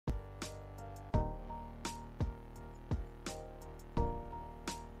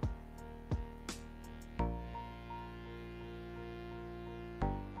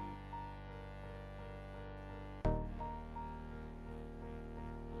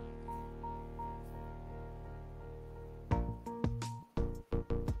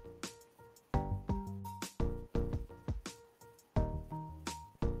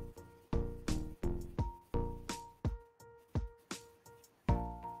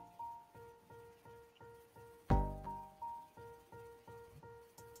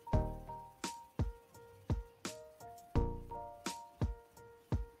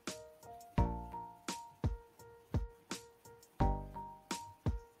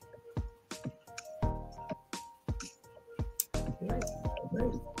right. All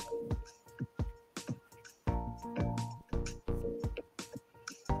right.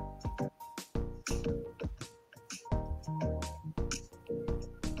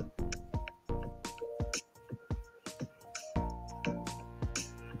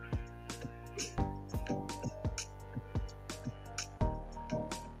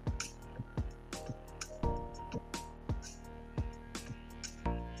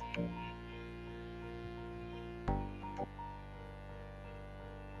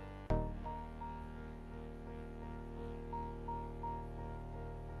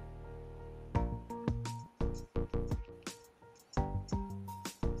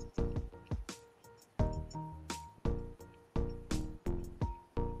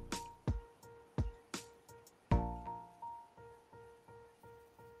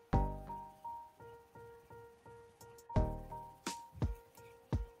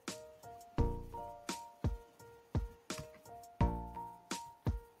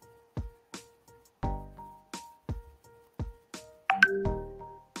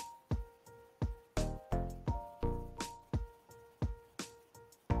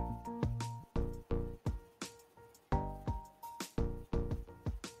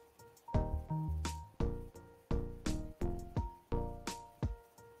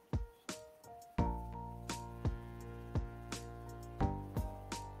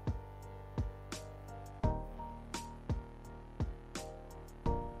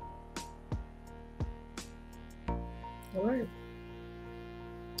 All right.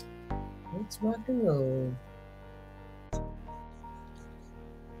 Let's rock and roll.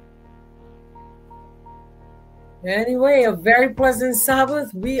 Anyway, a very pleasant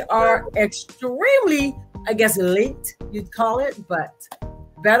Sabbath. We are extremely, I guess, late, you'd call it, but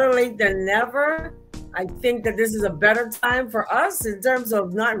better late than never. I think that this is a better time for us in terms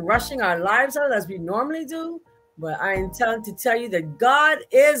of not rushing our lives out as we normally do. But I intend to tell you that God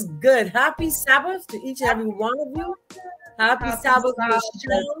is good. Happy Sabbath to each and every one of you. Happy Sabbath,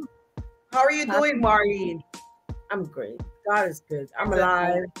 Michelle. How are you doing, Marlene? I'm great. God is good. I'm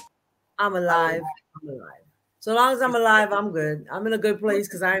alive. I'm alive. I'm alive. So long as I'm alive, I'm good. I'm in a good place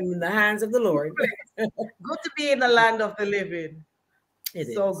because I'm in the hands of the Lord. Good to be in the land of the living. It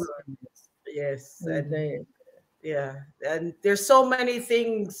is so good. Yes. And yeah. And there's so many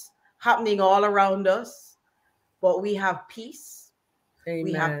things happening all around us, but we have peace. Amen.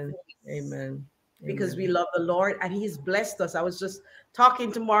 We have peace. Amen. Because we love the Lord and He's blessed us. I was just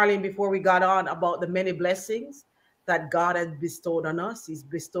talking to Marlene before we got on about the many blessings that God has bestowed on us. He's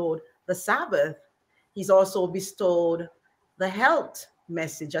bestowed the Sabbath. He's also bestowed the health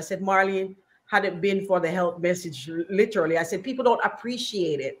message. I said, Marlene, had it been for the health message, literally, I said, people don't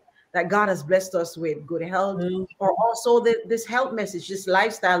appreciate it, that God has blessed us with good health, or also this health message, this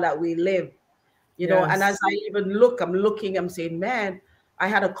lifestyle that we live, you know. And as I even look, I'm saying, man, I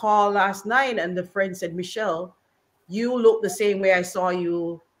had a call last night and the friend said, Michelle, you look the same way I saw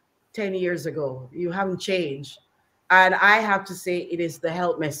you 10 years ago. You haven't changed. And I have to say, it is the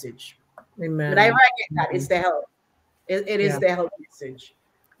health message. Amen. Whenever I get that, it's the health. It is the health message.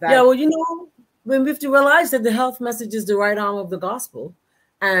 Well, you know, when we have to realize that the health message is the right arm of the gospel.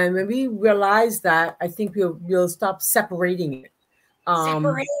 And when we realize that, I think we'll stop separating it.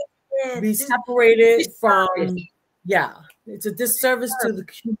 Be separated from, it's a disservice to the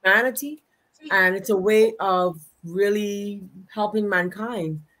humanity, and it's a way of really helping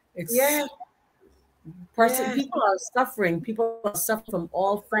mankind. It's people are suffering. People are suffering from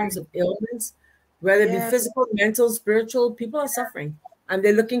all forms of ailments, whether it be physical, mental, spiritual. People are suffering, and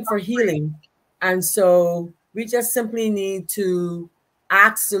they're looking for healing. And so we just simply need to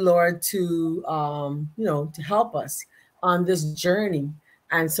ask the Lord to, to help us on this journey.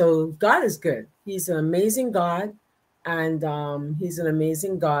 And so God is good. He's an amazing God, and He's an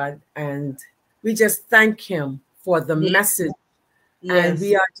amazing God. And we just thank Him for the message. And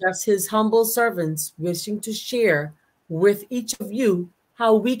we are just His humble servants wishing to share with each of you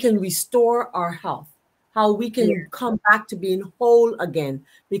how we can restore our health, how we can come back to being whole again,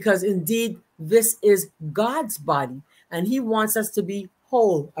 because indeed this is God's body and He wants us to be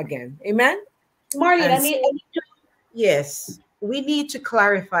whole again. Amen? Marlene, we need to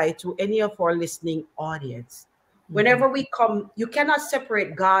clarify to any of our listening audience. Whenever we come, you cannot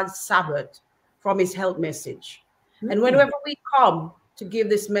separate God's Sabbath from His health message. And whenever we come to give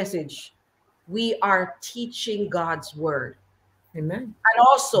this message, we are teaching God's word. Amen. And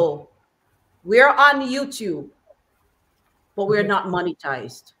also, we're on YouTube, but we're not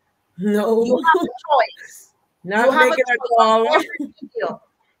monetized. No. You have a choice. Not making a call.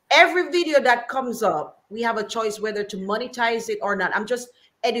 Every video that comes up, we have a choice whether to monetize it or not. I'm just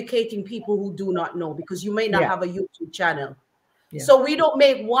educating people who do not know, because you may not have a YouTube channel. Yeah. So we don't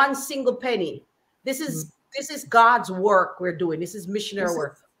make one single penny. This is God's work we're doing. This is missionary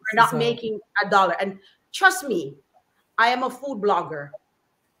work. We're This is not all. making a dollar. And trust me, I am a food blogger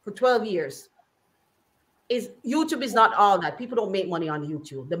for 12 years. Is YouTube is not all that. People don't make money on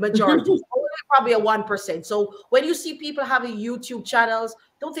YouTube. The majority, only probably a 1%. So when you see people having YouTube channels,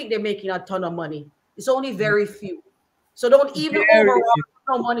 don't think they're making a ton of money. It's only very few. So don't even Very overall few.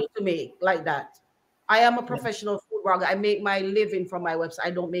 no money to make like that. I am a Yeah. professional food blogger. I make my living from my website.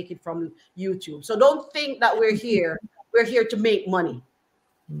 I don't make it from YouTube. So don't think that we're here. We're here to make money.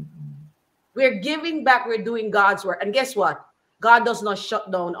 We're giving back. We're doing God's work. And guess what? God does not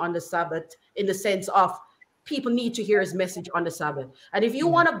shut down on the Sabbath in the sense of people need to hear his message on the Sabbath. And if you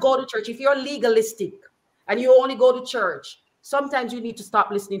Yeah. want to go to church, if you're legalistic and you only go to church, sometimes you need to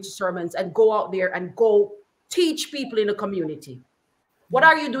stop listening to sermons and go out there and go teach people in the community. What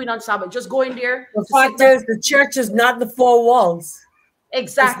are you doing on Sabbath? Just going there The to sit fact down? is, the church is not the four walls.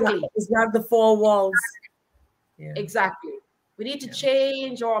 It's not. Exactly. It's not the four walls. Yeah. Exactly. We need to Yeah.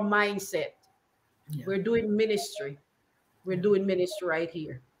 change our mindset. Yeah. We're doing ministry. We're doing ministry right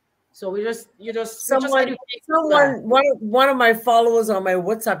here. So we're just Someone, educating class. one of my followers on my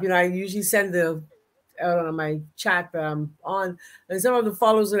WhatsApp, I usually send the on my chat that I'm on, and some of the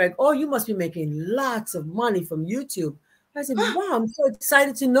followers are like, "Oh, you must be making lots of money from YouTube." I said, "Wow, I'm so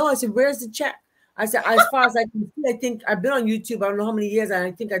excited to know." I said, "Where's the check?" I said, "As far as I can see, I think I've been on YouTube. I don't know how many years, and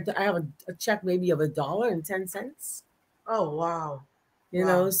I think I have a check maybe of $1.10." Oh wow.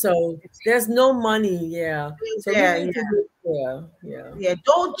 So there's no money. Yeah. So we Yeah, need yeah, to. Yeah. Yeah. yeah.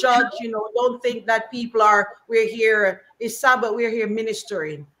 Don't judge, don't think that we're here, it's Sabbath, we're here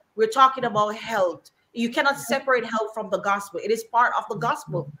ministering. We're talking about health. You cannot separate health from the gospel. It is part of the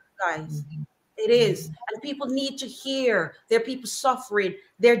gospel, guys. It is. And people need to hear. There are people suffering,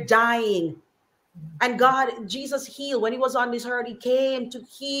 they're dying. And Jesus healed. When he was on this earth, he came to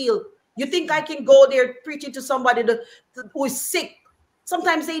heal. You think I can go there preaching to somebody who is sick?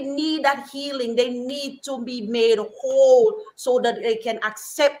 Sometimes they need that healing. They need to be made whole so that they can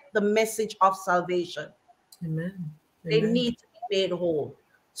accept the message of salvation. Amen. They Amen. need to be made whole.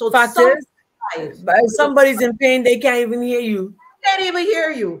 So Fact some is, lives if somebody's in pain, they can't even hear you. can't even hear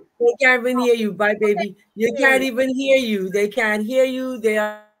you. They can't even hear you. Bye, They baby. You can't hear can't you. even hear you. They can't hear you.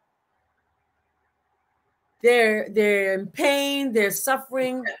 They're in pain. They're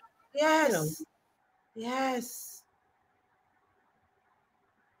suffering. You know. Yes. Yes.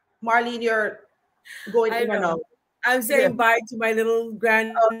 Marlene, you're going I in and know. out. I'm Yeah. saying bye to my little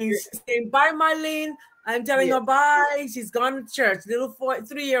grannies. Saying bye, Marlene. I'm telling Yeah. her bye. She's gone to church. Little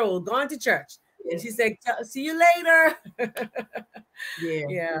 3-year-old gone to church, and Yeah. she said, "See you later." Yeah.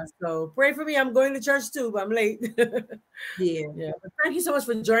 Yeah. So pray for me. I'm going to church too, but I'm late. Yeah. Yeah. But thank you so much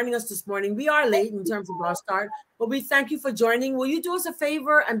for joining us this morning. We are late in terms of our start, but we thank you for joining. Will you do us a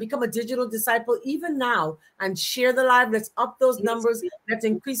favor and become a digital disciple even now and share the live? Let's up those Yes, numbers. please. Let's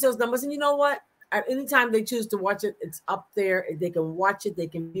increase those numbers. And you know what? At any time they choose to watch it, it's up there. They can watch it. They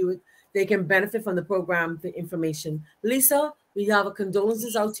can view it. They can benefit from the program, the information. Lisa, we have a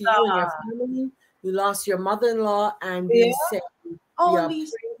condolences out to you and your family. You lost your mother-in-law, and Yeah. we say we Oh, are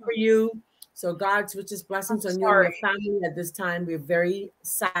Lisa. praying for you. So God's richest I'm blessings on you and your sorry. family at this time. We're very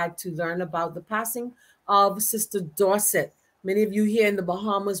sad to learn about the passing of Sister Dorset. Many of you here in the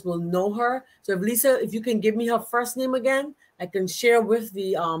Bahamas will know her. So if Lisa, if you can give me her first name again, I can share with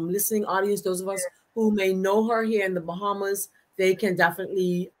the listening audience, those of us who may know her here in the Bahamas, they can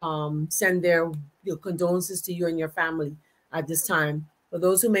definitely send their condolences to you and your family at this time. For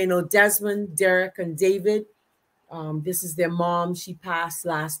those who may know Desmond, Derek, and David, this is their mom. She passed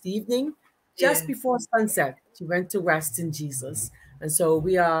last evening, just Yeah. before sunset. She went to rest in Jesus. And so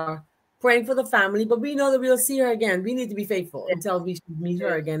we are praying for the family, but we know that we'll see her again. We need to be faithful Yeah. until we meet her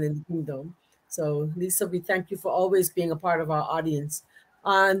Yeah. again in the kingdom. So, Lisa, we thank you for always being a part of our audience.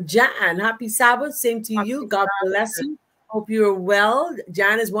 Jan, happy Sabbath. Same to you. Happy God bless Sabbath. you. Hope you're well.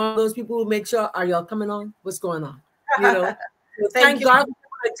 Jan is one of those people who make sure, are y'all coming on? What's going on? So Thank thank you. God.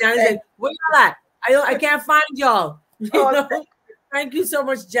 Jan is Thank like, where y'all at? I can't find y'all. Oh, Thank you so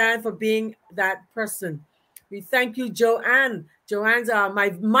much, Jan, for being that person. We thank you, Joanne. Joanne's my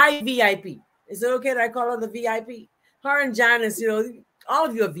VIP. Is it okay that I call her the VIP? Her and Janice, all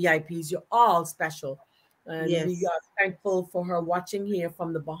of you are VIPs. You're all special. And we yes. are thankful for her watching here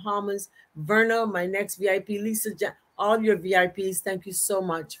from the Bahamas. Verna, my next VIP, Lisa, all your VIPs, thank you so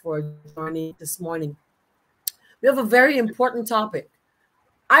much for joining this morning. We have a very important topic.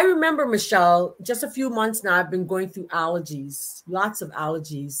 I remember, Michelle, just a few months now, I've been going through allergies, lots of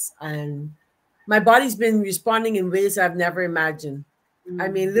allergies, and my body's been responding in ways I've never imagined. I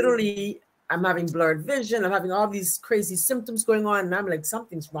mean, literally, I'm having blurred vision. I'm having all these crazy symptoms going on. And I'm like,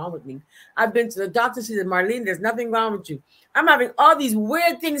 something's wrong with me. I've been to the doctor. She said, Marlene, there's nothing wrong with you. I'm having all these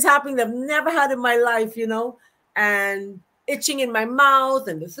weird things happening that I've never had in my life, you know, and itching in my mouth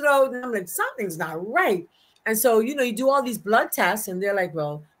and the throat. And I'm like, something's not right. And so, you know, you do all these blood tests and they're like,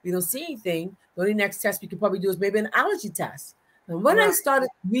 well, we don't see anything. The only next test we could probably do is maybe an allergy test. And when I started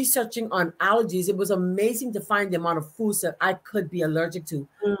researching on allergies, it was amazing to find the amount of foods that I could be allergic to.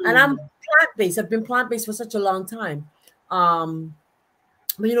 And I'm plant-based. I've been plant-based for such a long time. But,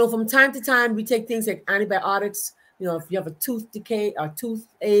 you know, from time to time, we take things like antibiotics, you know, if you have a tooth decay or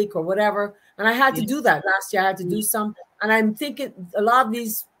toothache or whatever. And I had to do that last year. I had to do some. And I'm thinking a lot of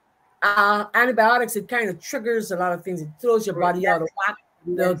these antibiotics, it kind of triggers a lot of things. It throws your body out of whack.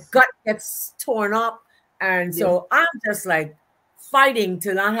 The gut gets torn up. And so I'm just like fighting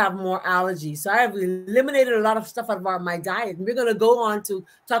to not have more allergies. So I have eliminated a lot of stuff out of my diet. And we're going to go on to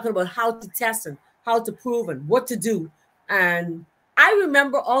talking about how to test and how to prove and what to do. And I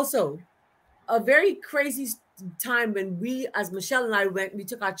remember also a very crazy time when we, as Michelle and I went, we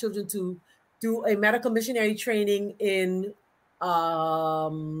took our children to do a medical missionary training in Alabama.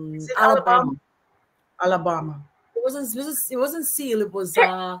 Alabama. It wasn't Seal. It was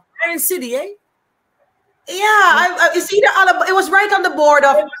Iron City, eh? Yeah, you see Alabama. It was right on the board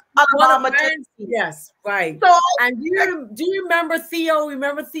of Alabama. Yes, right. So, and do you remember Theo?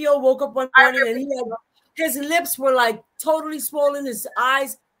 Remember Theo woke up one morning and his lips were like totally swollen, his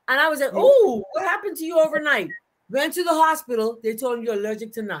eyes, and I was like, "Oh, what happened to you overnight?" Went to the hospital. They told him you're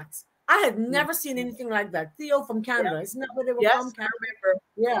allergic to nuts. I had never seen anything like that. Theo from Canada. Isn't that where they were from? Canada. I remember.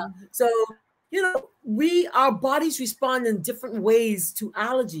 Yeah. So, you know, our bodies respond in different ways to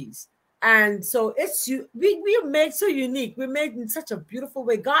allergies. And so we are made so unique. We're made in such a beautiful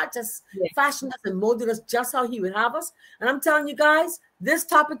way. God just fashioned us and molded us just how he would have us. And I'm telling you guys, this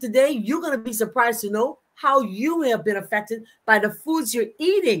topic today, you're going to be surprised to know how you have been affected by the foods you're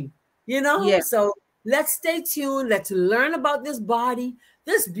eating, you know? Yes. So let's stay tuned. Let's learn about this body,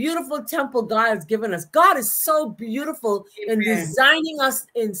 this beautiful temple God has given us. God is so beautiful in designing us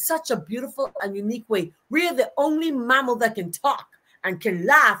in such a beautiful and unique way. We are the only mammal that can talk and can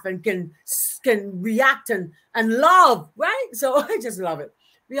laugh and can react and love, right? So I just love it.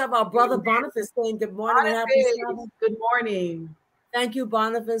 We have our brother Boniface saying good morning and happy Sabbath. Good morning. Thank you,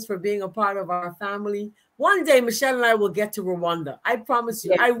 Boniface, for being a part of our family. One day, Michelle and I will get to Rwanda. I promise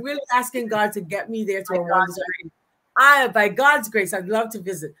you. I'm really asking God to get me there to Rwanda. By God's grace, I'd love to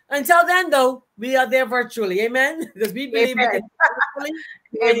visit. Until then, though, we are there virtually. Amen? Because we believe we can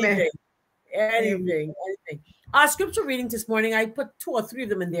virtually anything. Our scripture reading this morning, I put 2 or 3 of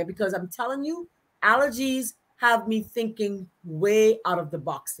them in there because I'm telling you, allergies have me thinking way out of the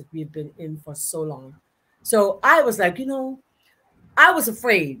box that we've been in for so long. So I was like, you know, I was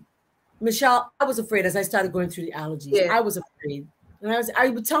afraid. Michelle, I was afraid as I started going through the allergies. I was afraid. And I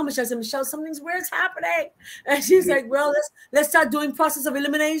would tell Michelle, I said, Michelle, something's weird's happening. And she's like, well, let's start doing process of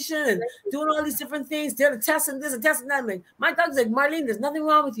elimination and doing all these different things. They're testing this and testing that. I'm like, my doctor's like, Marlene, there's nothing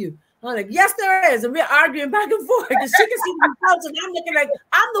wrong with you. I'm like, yes, there is. And we're arguing back and forth because she can see the results and I'm looking like,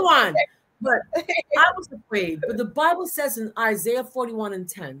 I'm the one. But I was afraid. But the Bible says in Isaiah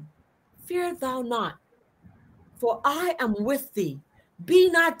 41:10, fear thou not, for I am with thee.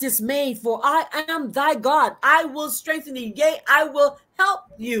 Be not dismayed, for I am thy God. I will strengthen thee. Yea, I will help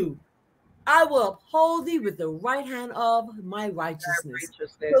you. I will uphold thee with the right hand of my righteousness.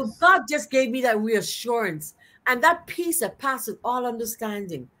 So God just gave me that reassurance and that peace that passes all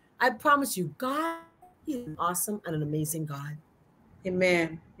understanding. I promise you, God is an awesome and an amazing God.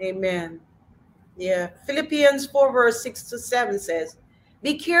 Amen. Amen. Yeah. Philippians 4:6-7 says,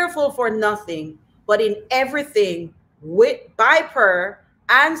 be careful for nothing, but in everything, by prayer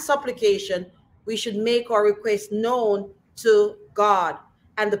and supplication, we should make our request known to God.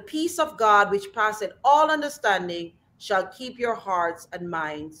 And the peace of God, which passeth all understanding, shall keep your hearts and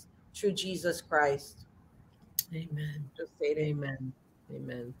minds through Jesus Christ. Amen. Just say it. Amen.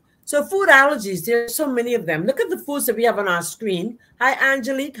 Amen. So food allergies, there's so many of them. Look at the foods that we have on our screen. Hi,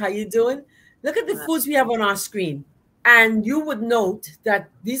 Angelique. How you doing? Look at the foods we have on our screen. And you would note that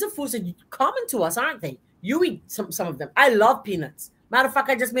these are foods that are common to us, aren't they? You eat some of them. I love peanuts. Matter of fact,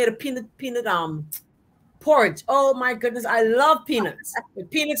 I just made a peanut porridge. Oh my goodness, I love peanuts. But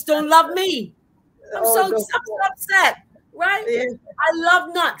peanuts don't love me. I'm so upset, right? Yeah. I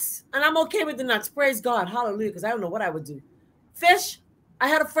love nuts, and I'm okay with the nuts. Praise God, hallelujah, because I don't know what I would do. Fish, I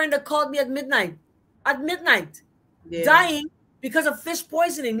had a friend that called me at midnight, dying because of fish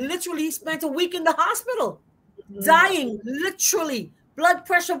poisoning. Literally, he spent a week in the hospital, dying, literally. Blood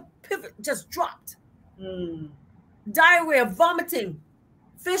pressure just dropped. Diarrhea, vomiting,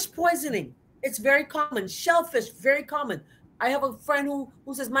 fish poisoning. It's very common. Shellfish, very common. I have a friend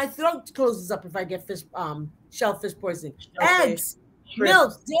who says my throat closes up if I get fish shellfish poisoning. Shellfish, Eggs,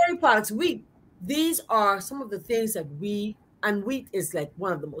 milk, shrimps. dairy products, wheat. These are some of the things that and wheat is like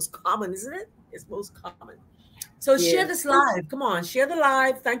one of the most common, isn't it? It's most common. So share Yeah. this live. Come on, share the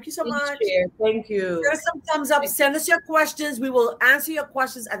live. Thank you so Please much. share. Thank Give you. us some thumbs up. Thank you. Send us your questions. We will answer your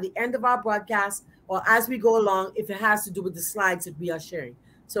questions at the end of our broadcast or as we go along if it has to do with the slides that we are sharing.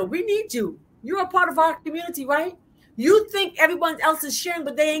 So we need you. You're a part of our community, right? You think everyone else is sharing,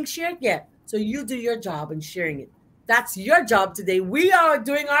 but they ain't shared yet. So you do your job in sharing it. That's your job today. We are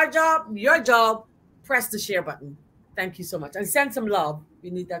doing our job. Your job. Press the share button. Thank you so much. And send some love. We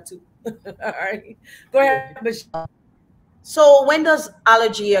need that too. All right. Go ahead, Michelle. So, when does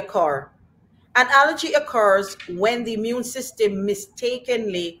allergy occur? An allergy occurs when the immune system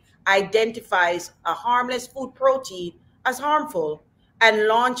mistakenly identifies a harmless food protein as harmful and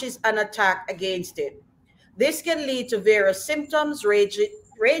launches an attack against it. This can lead to various symptoms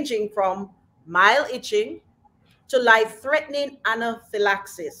ranging from mild itching to life threatening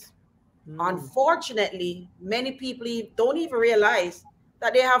anaphylaxis. Mm, Unfortunately, many people don't even realize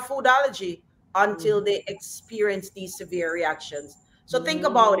that they have food allergy until mhm, they experience these severe reactions. So think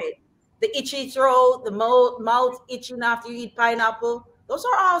about mm. it. The itchy throat, the mouth itching after you eat pineapple, those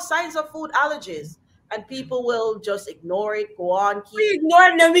are all signs of food allergies. And people will just ignore it, go on, We keep. ignore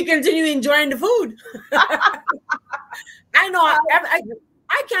it and then we continue enjoying the food. I know.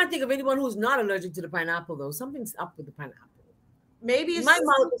 I can't think of anyone who's not allergic to the pineapple, though. Something's up with the pineapple. Maybe My it's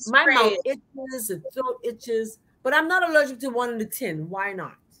mouth, the my mouth spray. itches, the throat itches, but I'm not allergic to one in the tin. Why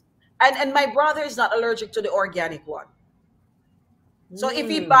not? And my brother is not allergic to the organic one. So if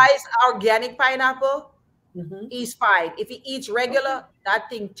he Mm. buys organic pineapple, Mm-hmm. he's fine. If he eats Okay, regular, that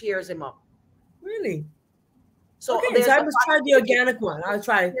thing tears him up. really? So Okay, so there's I a must try the possibility organic one. I'll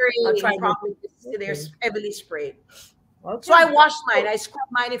try. I'll try spraying, the. probably they're Okay. heavily sprayed. So I Okay. wash mine. I scrub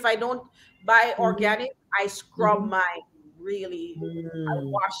mine. If I don't buy Mm-hmm. organic, I scrub Mm-hmm. mine. Really, I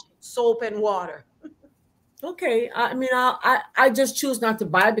Mm. wash it, soap and water. Okay. I mean, I just choose not to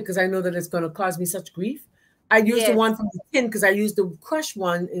buy it because I know that it's going to cause me such grief. I use the Yes, one from the tin because I use the crushed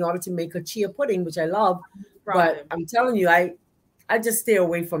one in order to make a chia pudding, which I love. But problem. I'm telling you, I just stay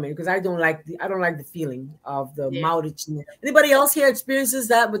away from it because I don't like the feeling of the Yeah, mouth itching. Anybody else here experiences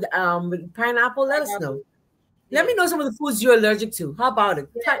that with pineapple? Let us know. pineapple. Let me Yeah. know some of the foods you're allergic to. How about it?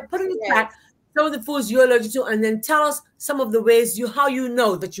 Put Yes, in the chat yes. some of the foods you're allergic to, and then tell us some of the ways how you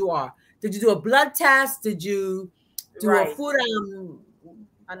know that you are. Did you do a blood test? Did you do a Right. food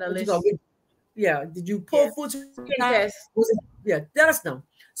what do you call Analyst. it? Yeah. Did you pull Yes. foods from your Skin diet? test. Yeah, let us know.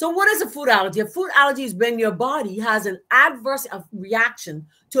 So, what is a food allergy? A food allergy is when your body has an adverse reaction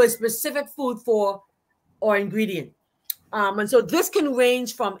to a specific food for or ingredient. And so this can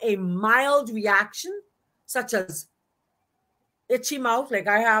range from a mild reaction, such as itchy mouth, like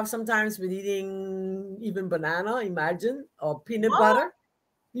I have sometimes with eating even banana, imagine, or peanut What? butter.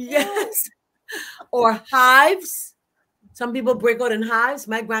 Ew. Yes. Or hives. Some people break out in hives.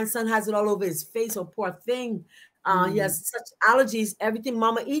 My grandson has it all over his face. Oh, poor thing. He Mm, has such allergies. Everything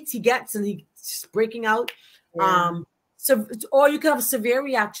mama eats, he gets, and he's breaking out. yeah. Um, so, or you can have a severe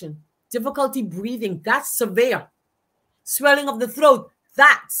reaction, difficulty breathing. That's severe. Swelling of the throat.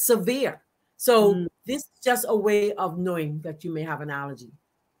 That's severe. So Mm, this is just a way of knowing that you may have an allergy.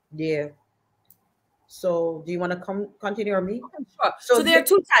 yeah. So do you want to continue or me? Okay, sure. So So there are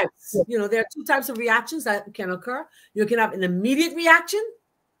two types. There are two types of reactions that can occur. You can have an immediate reaction.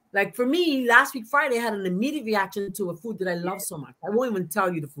 Like for me, last week Friday, I had an immediate reaction to a food that I love so much. I won't even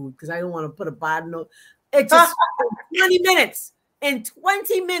tell you the food because I don't want to put a bad note. It just 20 minutes. In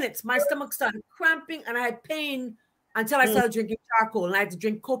 20 minutes, my stomach started cramping and I had pain until I Mm, started drinking charcoal. And I had to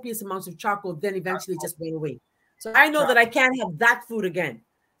drink copious amounts of charcoal. Then eventually it just went away. So I know chop. that I can't have that food again.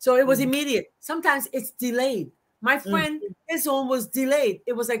 So it was Mhm, immediate. Sometimes it's delayed. My mm, friend, his own was delayed.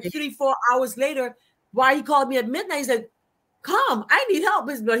 It was like 3, 4 hours later. Why he called me at midnight? He said, "Come, I need help."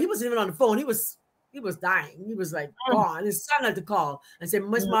 But he wasn't even on the phone. He was dying. He was like mm, gone. His son had to call and say,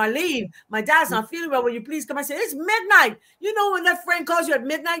 "Miss mm, Marlene, my dad's mm. not feeling well. Will you please come?" I said, "It's midnight." You know when that friend calls you at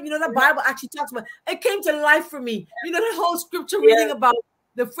midnight, the Bible actually talks about it. Came to life for me. The whole scripture reading Yeah, about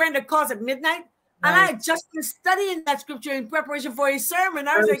the friend that calls at midnight. And I nice. had just been studying that scripture in preparation for his sermon.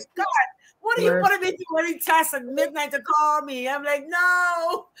 I was like, Mercy, God, what are you mercy. putting me through any test at midnight to call me? I'm like,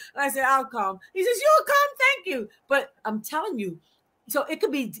 no. And I said, I'll come. He says, you'll come, thank you. But I'm telling you, so it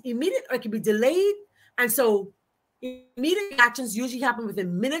could be immediate or it could be delayed. And so immediate reactions usually happen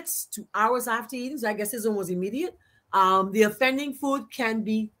within minutes to hours after eating. So I guess his one was immediate. The offending food can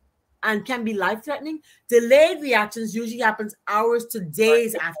be life-threatening. Delayed reactions usually happens hours to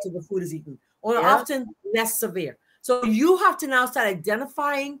days after the food is eaten. or Yeah. often less severe. So you have to now start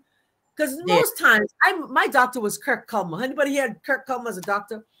identifying, because Yeah. most times, my doctor was Kirk Culmer. Anybody here had Kirk Culmer as a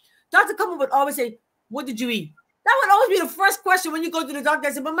doctor? Dr. Culmer would always say, "What did you eat?" That would always be the first question when you go to the doctor.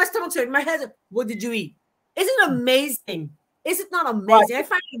 I said, "But my stomach's hurting, my head's hurt. What did you eat?" Isn't it amazing? Is it not But amazing? I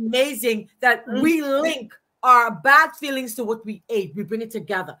find it amazing that we link our bad feelings to what we ate. We bring it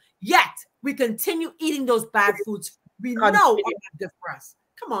together. Yet we continue eating those bad foods we know are continue. not good for us.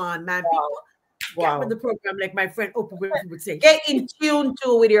 Come on, man. Wow. People get with Wow. the program, like my friend Oprah Winfrey would say. Get in tune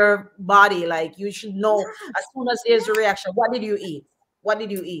to with your body. Like you should know as soon as there's a reaction. What did you eat? What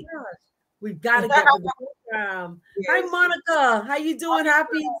did you eat? We got to get with the program. Hi, Yes. Monica. How you doing?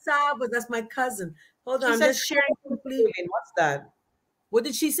 Happy Sabbath. That's my cousin. Hold on. She I'm said, just sharing quickly. what's that? What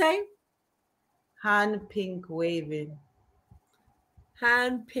did she say? Hand pink waving.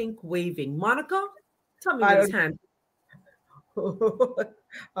 Hand pink waving. Monica, tell me I what is don't, hand.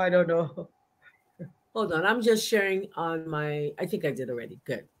 I don't know. Hold on. I'm just sharing on my, I think I did already.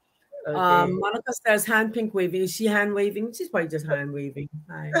 Good. Okay. Monica says hand pink waving. Is she hand waving? She's probably just hand waving.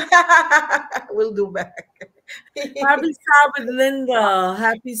 Hi. We'll do back. Happy Sabbath, Linda.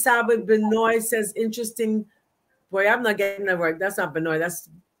 Happy Sabbath, Benoit says interesting. Boy, I'm not getting that work. That's not Benoit. That's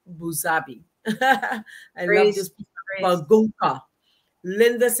Busabi. I love this bagunka.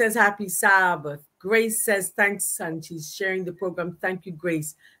 Linda says happy Sabbath. Grace says thanks, and she's sharing the program. Thank you,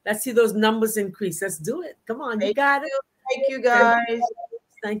 Grace. Let's see those numbers increase. Let's do it. Come on, you got it. Thank you, guys.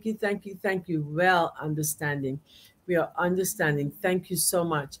 Thank you, thank you, thank you. Well, understanding. We are understanding. Thank you so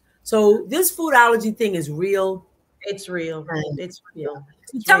much. So this food allergy thing is real. It's real. It's real.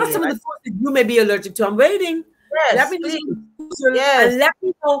 So tell us some of the foods that you may be allergic to. I'm waiting. Yes, let me know, and let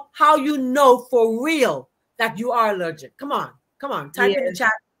me know how you know for real that you are allergic. Come on, come on. Type in the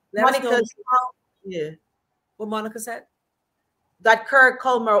chat. Let us know how, what Monica said. That Kirk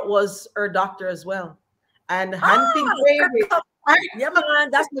Culmer was her doctor as well. And handpink waving. Yeah,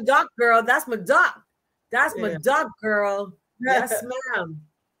 man. That's my doc, girl. That's my doc. That's my doc, girl. Yes, ma'am.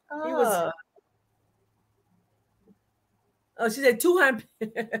 He was. Oh, she said 200.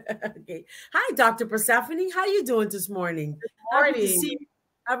 Okay. Hi, Dr. Persephone. How you doing this morning? Good morning. Happy to see you.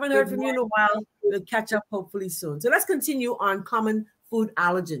 I haven't heard from you in a while. We'll catch up hopefully soon. So let's continue on common food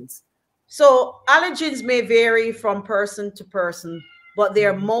allergens. So allergens may vary from person to person, but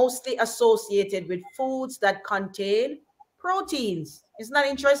they're mostly associated with foods that contain proteins. Isn't that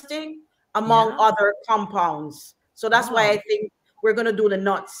interesting? Among other compounds. So that's why I think we're going to do the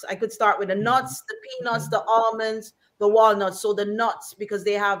nuts. I could start with the nuts, the peanuts, the almonds, the walnuts. So the nuts, because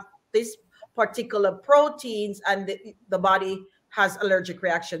they have this particular proteins and the body has allergic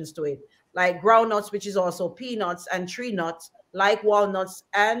reactions to it. Like groundnuts, which is also peanuts, and tree nuts, like walnuts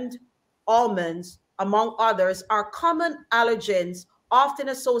and almonds, among others, are common allergens often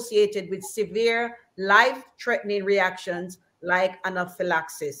associated with severe life-threatening reactions like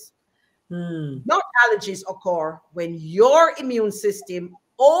anaphylaxis. Nut allergies occur when your immune system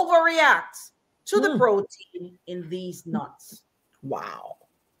overreacts to the protein in these nuts. Wow.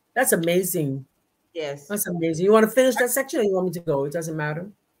 That's amazing. Yes. That's amazing. You want to finish that section or you want me to go? It doesn't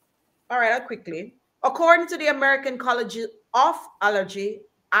matter. All right, I'll quickly. According to the American College of Allergy,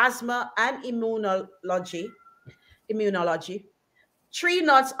 Asthma, and Immunology, tree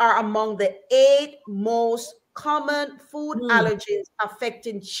nuts are among the 8 most common food allergens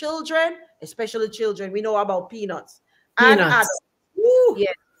affecting children, especially children. We know about peanuts. And adults.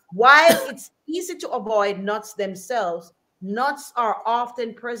 Yes. While it's easy to avoid nuts themselves, nuts are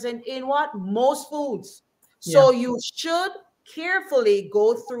often present in what? Most foods. So you should carefully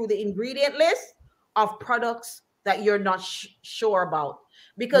go through the ingredient list of products that you're not sure about.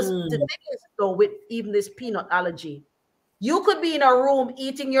 Because the thing is, though, with even this peanut allergy, you could be in a room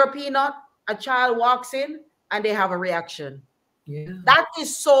eating your peanut, a child walks in, and they have a reaction. Yeah. That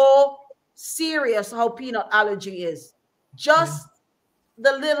is so serious how peanut allergy is. Just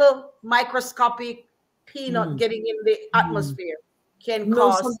the little microscopic peanut getting in the atmosphere can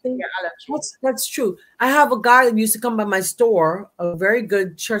cause something. Allergy. That's true. I have a guy that used to come by my store, a very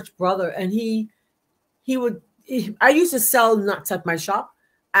good church brother, and I used to sell nuts at my shop,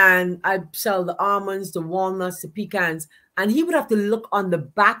 and I sell the almonds, the walnuts, the pecans, and he would have to look on the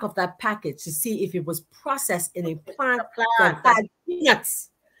back of that package to see if it was processed in a plant that had peanuts.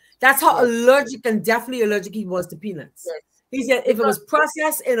 That's how allergic and definitely allergic he was to peanuts. Yes. He said if it was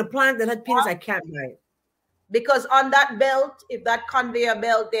processed in a plant that had peanuts, I can't buy it. Because on that belt, if that conveyor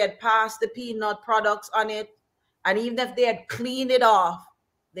belt, they had passed the peanut products on it, and even if they had cleaned it off,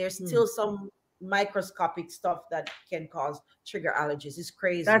 there's still some microscopic stuff that can cause trigger allergies. It's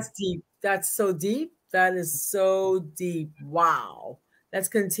crazy. That's deep. That's so deep. That is so deep. Wow. Let's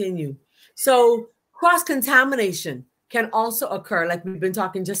continue. So cross-contamination can also occur, like we've been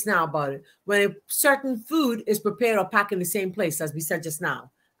talking just now about it, when a certain food is prepared or packed in the same place, as we said just now,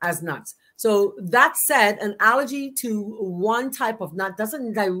 as nuts. So that said, an allergy to one type of nut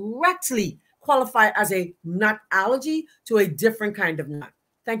doesn't directly qualify as a nut allergy to a different kind of nut.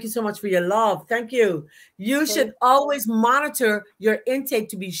 Thank you so much for your love. Thank you. You should always monitor your intake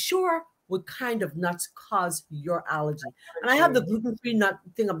to be sure what kind of nuts cause your allergy. And I have the gluten-free nut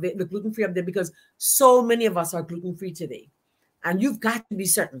thing up there, the gluten-free up there, because so many of us are gluten-free today. And you've got to be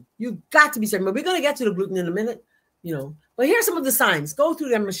certain. You've got to be certain. But we're going to get to the gluten in a minute, you know. But here's some of the signs. Go through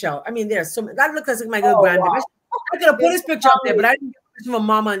them, Michelle. I mean, there's some, that looks like my little granddad. Wow. I could have put his picture up there, but I didn't get a picture of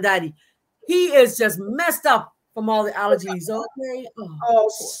mama and daddy. He is just messed up from all the allergies. Okay.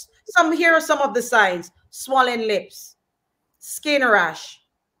 Here are some of the signs: swollen lips, skin rash,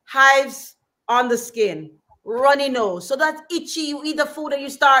 hives on the skin, runny nose. So that's itchy. You eat the food and you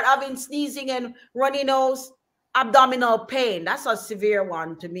start having sneezing and runny nose. Abdominal pain. That's a severe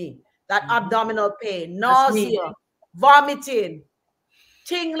one to me. That abdominal pain, nausea, vomiting,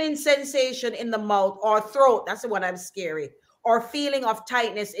 tingling sensation in the mouth or throat. That's the one I'm scary. Or feeling of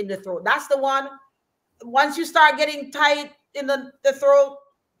tightness in the throat. That's the one. Once you start getting tight in the throat,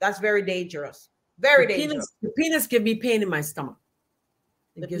 that's very dangerous. Very dangerous. The peanuts give me pain in my stomach.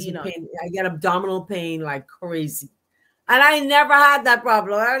 It gives me pain. I get abdominal pain like crazy. And I never had that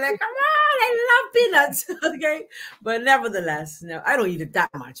problem. I was like, come on, I love peanuts. Okay. But nevertheless, no, I don't eat it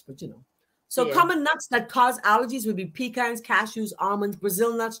that much, but you know. So common nuts that cause allergies would be pecans, cashews, almonds,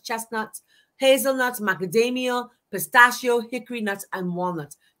 Brazil nuts, chestnuts, hazelnuts, macadamia, pistachio, hickory nuts, and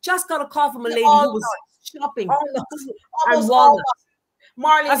walnuts. Just got a call from a lady who was shopping and walnuts.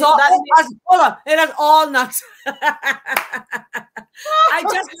 Marley, that's all, hold on. It has all nuts. I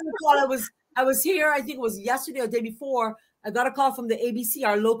just got a call. I was here, I think it was yesterday or the day before. I got a call from the ABC,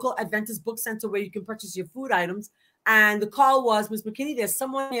 our local Adventist book center where you can purchase your food items. And the call was, Ms. McKinney, there's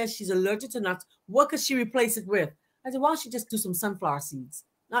someone here, she's allergic to nuts. What could she replace it with? I said, why don't she just do some sunflower seeds?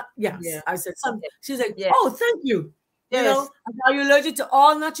 I said, she's like, oh, thank you. You know, are you allergic to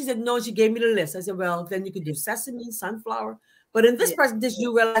all nuts? She said, no. She gave me the list. I said, well, then you could do sesame, sunflower. But in this presentation,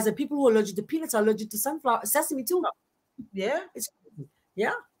 you realize that people who are allergic to peanuts are allergic to sesame too. Yeah. It's crazy.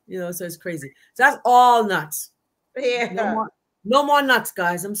 Yeah. You know, so it's crazy. So that's all nuts. Yeah. No more nuts,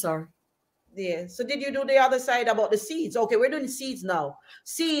 guys. I'm sorry. Yeah. So did you do the other side about the seeds? Okay, we're doing seeds now.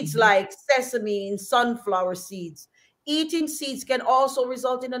 Seeds like sesame and sunflower seeds. Eating seeds can also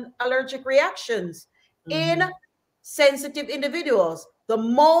result in allergic reactions in sensitive individuals. The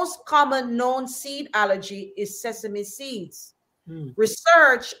most common known seed allergy is sesame seeds.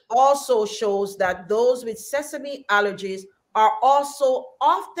 Research also shows that those with sesame allergies are also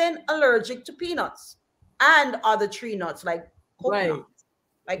often allergic to peanuts and other tree nuts like coconut.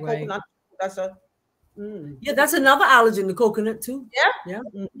 Coconut. That's a that's another allergen, the coconut too. Yeah.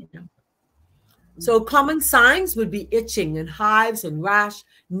 So common signs would be itching and hives and rash,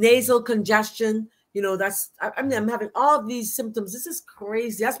 nasal congestion. You know, I mean, I'm having all of these symptoms. This is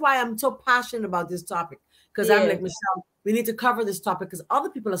crazy. That's why I'm so passionate about this topic. Because I'm like, Michelle, we need to cover this topic because other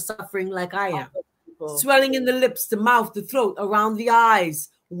people are suffering like I am. Swelling in the lips, the mouth, the throat, around the eyes,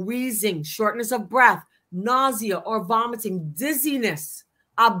 wheezing, shortness of breath, nausea or vomiting, dizziness,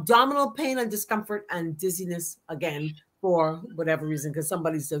 abdominal pain and discomfort, and dizziness again for whatever reason, because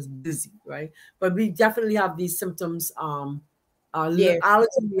somebody says dizzy, right? But we definitely have these symptoms, allergic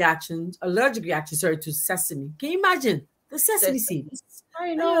reactions, to sesame. Can you imagine the sesame seed?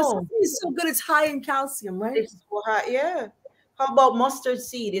 I know. It's so good. It's high in calcium, right? It's so high, yeah. How about mustard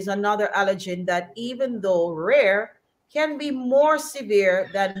seed is another allergen that, even though rare, can be more severe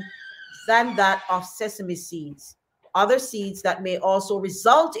than that of sesame seeds. Other seeds that may also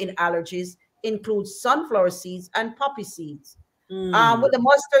result in allergies include sunflower seeds and poppy seeds. With the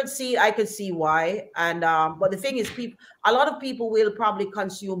mustard seed, I could see why. And but the thing is, a lot of people will probably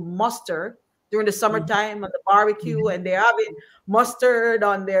consume mustard during the summertime at the barbecue, and they're having mustard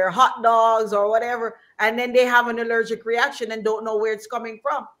on their hot dogs or whatever, and then they have an allergic reaction and don't know where it's coming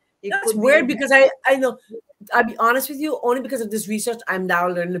from. That's weird because I know, I'll be honest with you, only because of this research, I'm now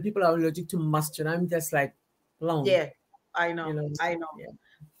learning that people are allergic to mustard. I'm just like blown. Yeah, I know. You know? I know.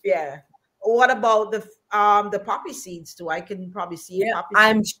 Yeah. What about the poppy seeds too? I can probably see poppy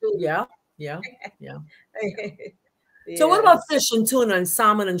seeds too. Yeah. So what about fish and tuna and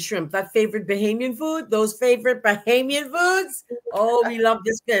salmon and shrimp? That favorite Bahamian food? Those favorite Bahamian foods? Oh, we love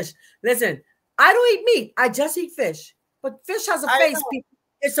this fish. Listen, I don't eat meat. I just eat fish. But fish has a face.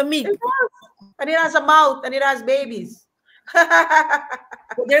 It's a meat. And it has a mouth and it has babies. They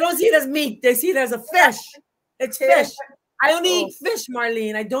don't see it as meat. They see it as a fish. It's fish. I only Oh, eat fish,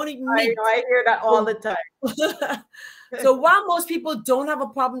 Marlene. I don't eat I know. meat. I hear that all the time. So while most people don't have a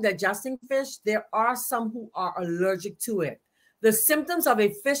problem digesting fish, there are some who are allergic to it. The symptoms of a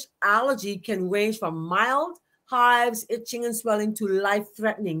fish allergy can range from mild hives, itching and swelling to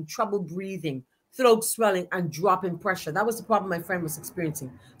life-threatening trouble breathing, throat swelling, and drop in pressure. That was the problem my friend was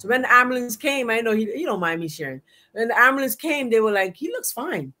experiencing. So when the ambulance came, I know he don't mind me sharing. When the ambulance came, they were like, he looks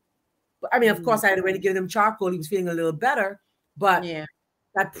fine. But I mean, of course, I had already given him charcoal. He was feeling a little better, but Yeah.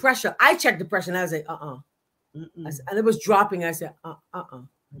 that pressure, I checked the pressure and I was like, and it was dropping. I said,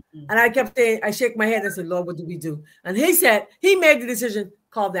 And I kept saying, I shake my head. I said, Lord, what do we do? And he said, he made the decision,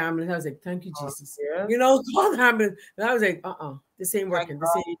 call the ambulance. I was like, thank you, Jesus. Yeah. You know, call the ambulance. And I was like, this ain't working.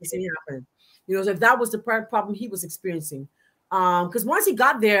 This ain't happening. You know, so if that was the problem he was experiencing. Because once he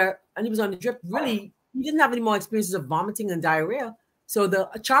got there and he was on the drip, really, he didn't have any more experiences of vomiting and diarrhea. So the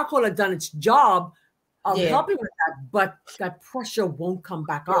charcoal had done its job of helping with that, but that pressure won't come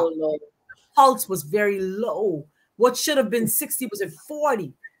back up. Pulse was very low. What should have been 60 was at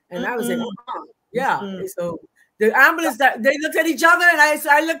 40. And I was like, So the ambulance, they looked at each other and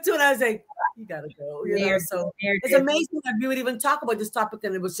I looked to it and I was like, you gotta go. You know, so it's amazing that we would even talk about this topic.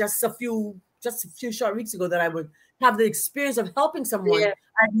 And it was just a few short weeks ago that I would have the experience of helping someone.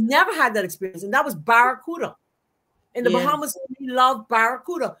 I've never had that experience. And that was barracuda. In the Bahamas, we love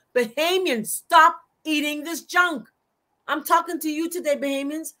barracuda. Bahamians, stop eating this junk. I'm talking to you today,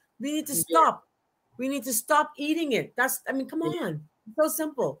 Bahamians. We need to stop. We need to stop eating it. Come on. It's so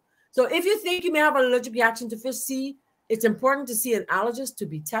simple. So if you think you may have an allergic reaction to fish, it's important to see an allergist to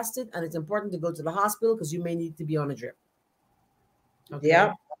be tested, and it's important to go to the hospital because you may need to be on a drip. Okay.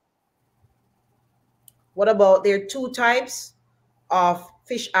 Yeah. What about, there are two types of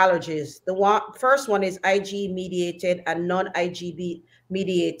fish allergies. The first one is IgE mediated and non-IgE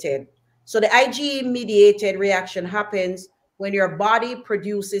mediated. So the IgE mediated reaction happens when your body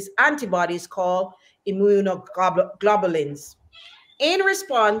produces antibodies called immunoglobulins in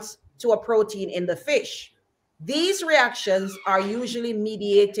response to a protein in the fish. These reactions are usually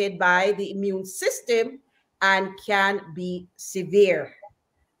mediated by the immune system and can be severe.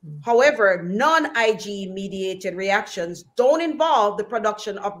 However, non-IgE mediated reactions don't involve the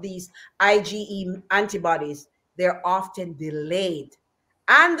production of these IgE antibodies. They're often delayed,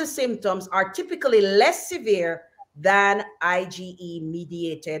 and the symptoms are typically less severe than IgE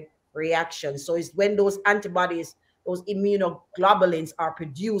mediated reactions. So it's when those antibodies, those immunoglobulins are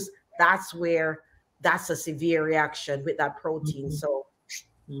produced, that's a severe reaction with that protein. So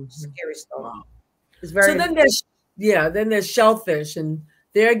scary stuff. Wow. It's very. So then there's shellfish, and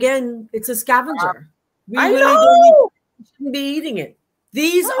there again, it's a scavenger. We shouldn't be eating it.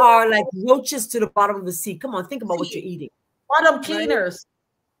 These are like roaches to the bottom of the sea. Come on, think about what you're eating. Bottom cleaners. Right?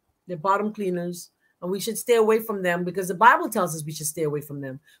 They're bottom cleaners. And we should stay away from them because the Bible tells us we should stay away from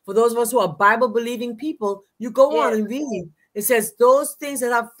them. For those of us who are Bible-believing people, you go on and read. It says those things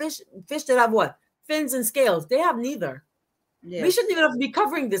that have fish that have what? Fins and scales. They have neither. Yes. We shouldn't even have to be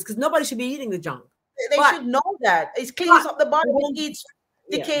covering this because nobody should be eating the junk. They should know that. It cleans up the body. It eats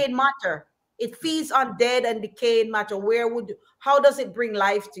decayed matter. It feeds on dead and decayed matter. How does it bring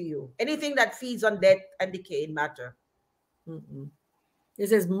life to you? Anything that feeds on dead and decayed matter. It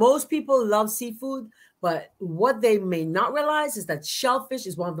says most people love seafood, but what they may not realize is that shellfish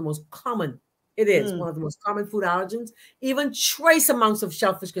is one of the most common. It is one of the most common food allergens. Even trace amounts of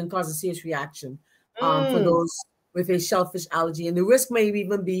shellfish can cause a serious reaction for those with a shellfish allergy. And the risk may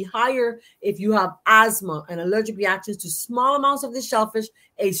even be higher if you have asthma and allergic reactions to small amounts of the shellfish,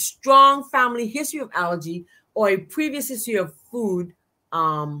 a strong family history of allergy, or a previous history of food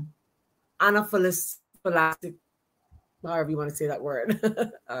anaphylactic, however you want to say that word.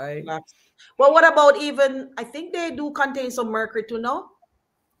 All right. Well, what about even, I think they do contain some mercury too, no?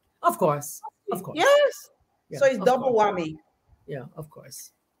 Of course. Of course. Yes. Yeah, so it's double whammy. Yeah, of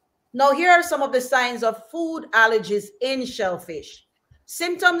course. Now, here are some of the signs of food allergies in shellfish.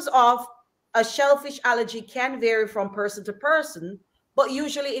 Symptoms of a shellfish allergy can vary from person to person, but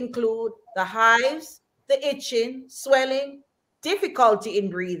usually include the hives, the itching, swelling, difficulty in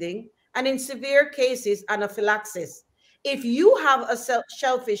breathing, and in severe cases, anaphylaxis. If you have a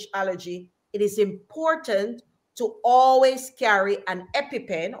shellfish allergy, it is important to always carry an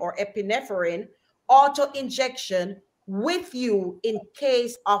EpiPen or epinephrine auto injection with you in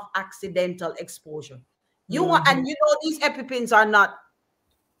case of accidental exposure. You want, and you know these EpiPens are not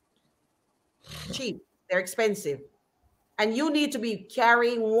cheap; they're expensive, and you need to be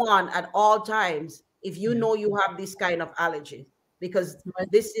carrying one at all times if you know you have this kind of allergy, because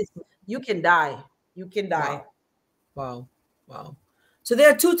you can die. You can die. Wow. So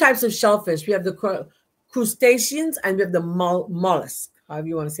there are two types of shellfish. We have the crustaceans, and we have the mollusk, however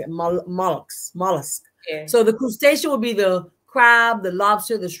you want to say it, mollusk. Yeah. So the crustacean would be the crab, the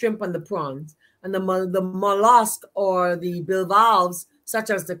lobster, the shrimp, and the prawns. And the mollusk or the bivalves,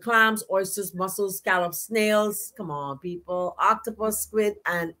 such as the clams, oysters, mussels, scallops, snails, come on, people, octopus, squid,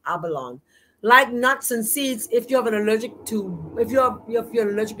 and abalone. Like nuts and seeds, if you have an allergic to, if you're an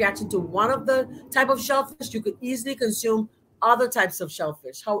allergic reaction to one of the type of shellfish, you could easily consume other types of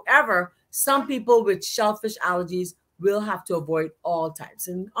shellfish. However, some people with shellfish allergies will have to avoid all types.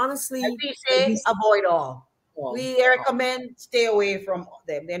 And As honestly, we at say, least avoid all. all. We recommend stay away from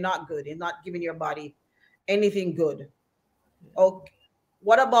them. They're not good. They're not giving your body anything good. Okay.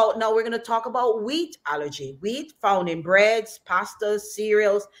 What about now? We're going to talk about wheat allergy. Wheat found in breads, pastas,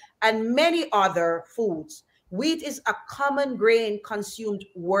 cereals, and many other foods. Wheat is a common grain consumed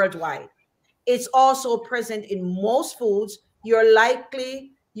worldwide. It's also present in most foods you're like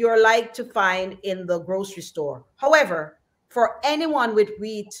to find in the grocery store. However, for anyone with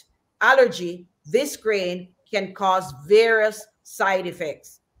wheat allergy, this grain can cause various side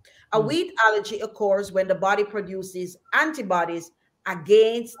effects. A Mm, wheat allergy occurs when the body produces antibodies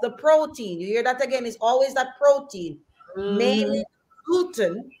against the protein. You hear that again? It's always that protein, mhm, mainly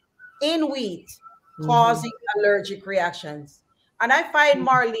gluten in wheat, mhm, causing allergic reactions. And I find,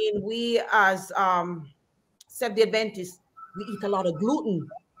 Marlene, we as Seventh Adventists, we eat a lot of gluten.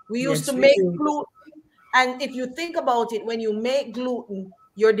 We used to yes, we make do. gluten. And if you think about it, when you make gluten,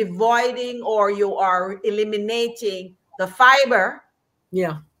 you're dividing or you are eliminating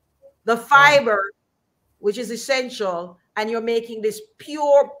Yeah. the Wow. fiber, which is essential, and you're making this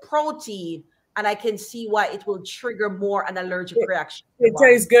pure protein. And I can see why it will trigger more an allergic It, reaction in the it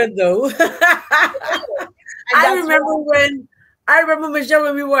body. tastes good though. And I that's why, remember when I remember Michelle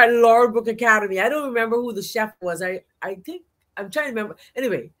when we were at Laurel Brook Academy. I don't remember who the chef was. I think I'm trying to remember.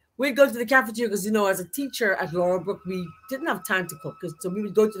 Anyway, we'd go to the cafeteria because as a teacher at Laurel Brook, we didn't have time to cook because so we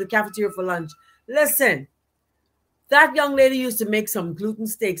would go to the cafeteria for lunch. Listen, that young lady used to make some gluten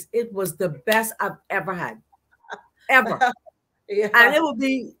steaks. It was the best I've ever had, ever. And yeah,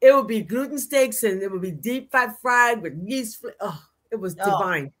 it would be gluten steaks and it would be deep fat fried with yeast. Oh, it was oh,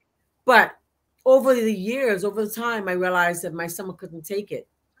 divine. But over the years, over the time, I realized that my stomach couldn't take it,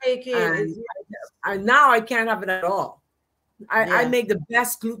 take it. and now I can't have it at all. I Yeah. make the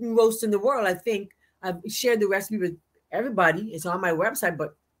best gluten roast in the world. I think I've shared the recipe with everybody. It's on my website,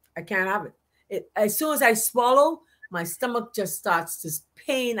 but I can't have it. As soon as I swallow, my stomach just starts this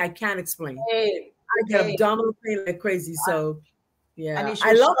pain I can't explain. Hey, I get hey, abdominal pain like crazy. So and yeah, it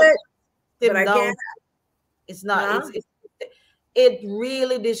I should love shut it, but them I down. can't. It's not. Huh? It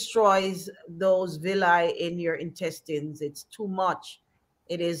really destroys those villi in your intestines. It's too much.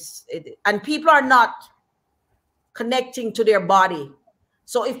 And people are not connecting to their body.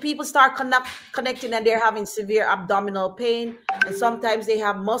 So if people start connecting and they're having severe abdominal pain, and sometimes they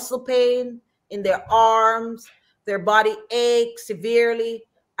have muscle pain in their arms, their body aches severely,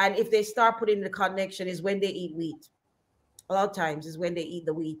 and if they start putting the connection is when they eat wheat. A lot of times is when they eat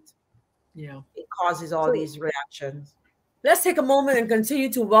the wheat. Yeah. It causes all So these reactions. let's take a moment and continue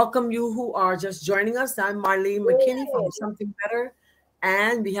to welcome you who are just joining us. I'm Marlene McKinney from Something Better,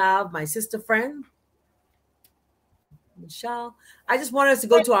 and we have my sister friend Michelle. I just wanted us to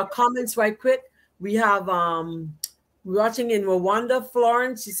go to our comments right quick. We have we're watching in Rwanda,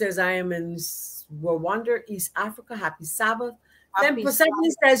 Florence. She says, I am in Rwanda, East Africa. Happy Sabbath. Then Happy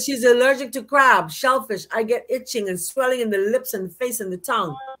Persephone says she's allergic to crab, shellfish. I get itching and swelling in the lips and the face and the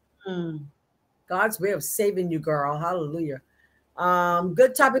tongue. Mm. God's way of saving you, girl. Hallelujah.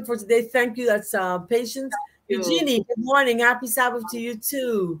 Good topic for today. Thank you. That's patience. You. Eugenie, good morning. Happy Sabbath to you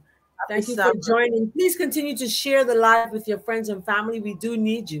too. Happy Thank you for Sabbath. joining. Please continue to share the live with your friends and family. We do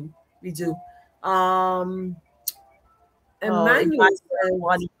need you. We do. Um, Oh, Emmanuel invite says,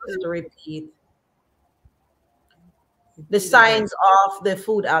 everyone just to repeat the repeat again. signs of the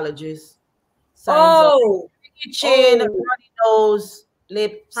food allergies. Signs of Oh, itching, oh, runny nose,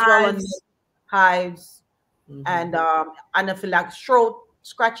 lip swollen, lip, hives. hives, Mhm. and anaphylactic throat,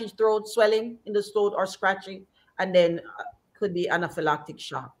 scratchy throat, swelling in the throat or scratching, and then could be anaphylactic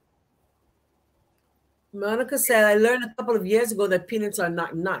shock. Monica said, I learned a couple of years ago that peanuts are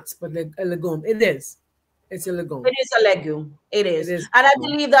not nuts, but they're a legume. It is. It's a It legume. is a legume. It It is. is. And I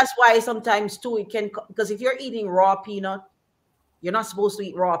believe that's why sometimes too it can, because if you're eating raw peanut, you're not supposed to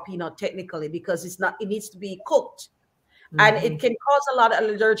eat raw peanut technically because it's not, it needs to be cooked. And Mm-hmm. it can cause a lot of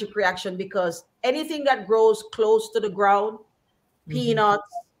allergic reaction because anything that grows close to the ground, Mm-hmm. peanuts,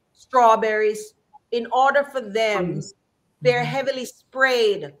 strawberries, in order for them, Fungus. they're Mm-hmm. heavily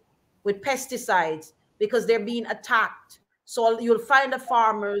sprayed with pesticides because they're being attacked. So you'll find the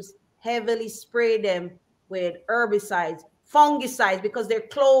farmers heavily spray them with herbicides, fungicides, because they're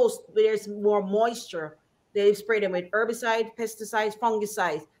closed, there's more moisture. They spray them with herbicides, pesticides,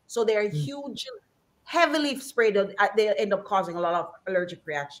 fungicides. So they're Mm. huge, heavily sprayed. They end up causing a lot of allergic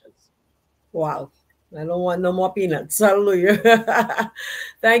reactions. Wow. I don't want no more peanuts. Hallelujah.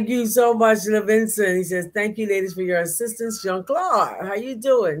 Thank you so much, Levinson. He says, thank you, ladies, for your assistance. Jean-Claude, how you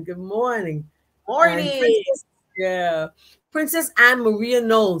doing? Good morning. And Morning. Princess, yeah. Princess Anne Maria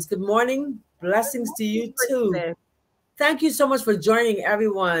Knowles, good morning. Good Blessings to morning, you too. Princess. Thank you so much for joining,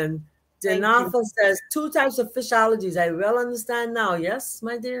 everyone. Thank you. Denatha says, two types of fish allergies. I well understand now. Yes,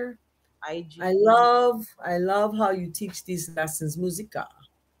 my dear. I IgE, love, I love how you teach these lessons. Musica.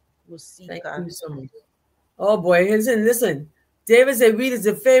 Thank Musika. you so much. Oh boy, listen. David said wheat is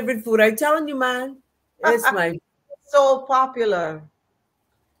a favorite food. I'm telling you, man. It's my So popular.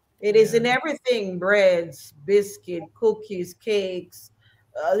 It is yeah, in everything: breads, biscuit, cookies, cakes,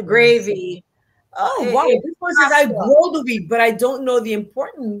 yes. gravy. Oh wow. It's This one says I pasta. grow the wheat, but I don't know the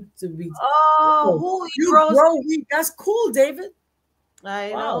importance of wheat. Oh, Oh, who you grows? grow wheat. That's cool, David.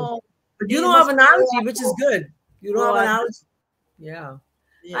 I Wow. know. But you He don't have must an be allergy, which is good. You don't no, have an I allergy. Yeah.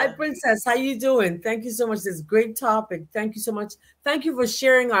 Hi, yeah. Princess. How you doing? Thank you so much. This is a great topic. Thank you so much. Thank you for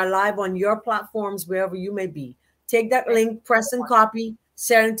sharing our live on your platforms, wherever you may be. Take that Thank link, press and copy,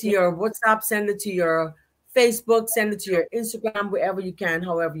 send it to you. your WhatsApp, send it to your Facebook, send it to your Instagram, wherever you can,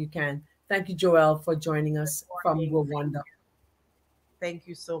 however you can. Thank you, Joelle, for joining us from Morning. Rwanda. Thank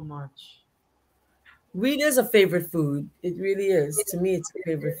you so much. Wheat is a favorite food. It really is. It To me, is, it's a it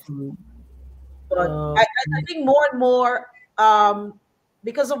favorite is. food. But Uh, I think more and more,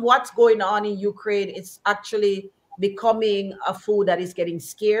 because of what's going on in Ukraine, it's actually becoming a food that is getting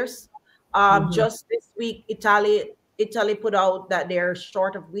scarce. mhm, Just this week, Italy put out that they're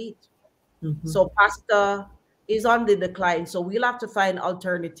short of wheat, mhm. so pasta is on the decline. So we'll have to find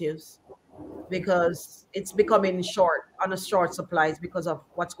alternatives because it's becoming short on a short supplies because of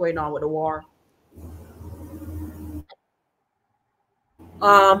what's going on with the war.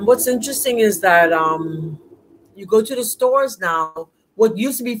 What's interesting is that you go to the stores now. What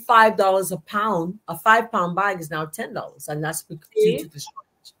used to be $5 a pound, a 5 pound bag is now $10, and that's due to See, the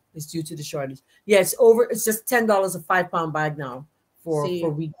shortage. It's due to the shortage. Yes, over. It's just $10 a 5 pound bag now for see,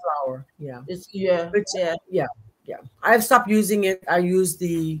 wheat flour. Yeah, it's yeah, which yeah. yeah, yeah. I've stopped using it. I use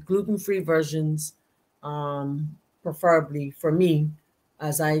the gluten-free versions, preferably for me,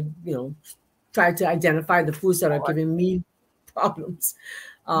 as I try to identify the foods that are giving me problems.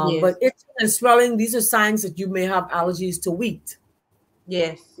 But Yes, itching and swelling, these are signs that you may have allergies to wheat.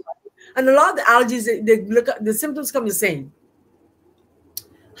 yes. And a lot of the allergies, they look at the symptoms come the same: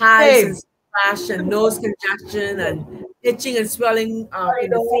 hives and Same. splash and nose congestion and itching and swelling I in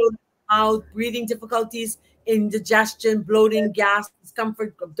the know. throat, mouth, breathing difficulties, indigestion, bloating, gas,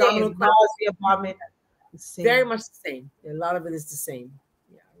 discomfort, abdominal Same. cramps. Nausea, vomit. Very Same. much the same. A lot of it is the same.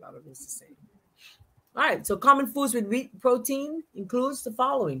 Yeah, a lot of it is the same. All right. So common foods with wheat protein includes the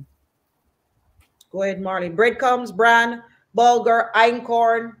following. Go ahead, Marley. Breadcrumbs, bran, bulgur,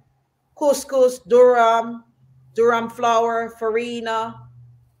 einkorn, couscous, durum flour, farina.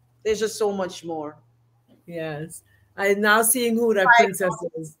 There's just so much more. Yes. I'm now seeing who that princess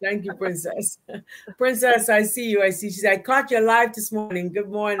is. Thank you, princess. Princess, I see you. I see. She said, I caught your live this morning. Good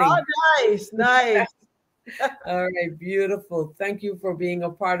Oh, morning. nice, nice. All right, beautiful. Thank you for being a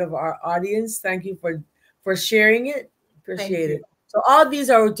part of our audience. Thank you for sharing it. Thank Appreciate you. it. So all these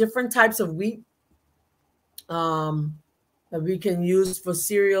are different types of wheat um, that we can use for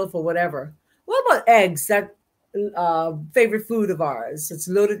cereal, for whatever. What about eggs? That favorite food of ours. It's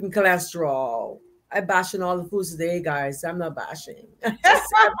loaded in cholesterol. I bash on all the foods today, guys. I'm not bashing. Just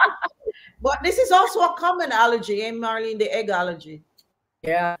saying. But this is also a common allergy, eh, Marlene? The egg allergy.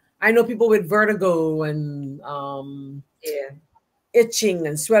 Yeah. I know people with vertigo and Yeah. itching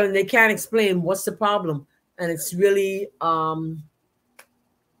and swelling. They can't explain what's the problem. And it's really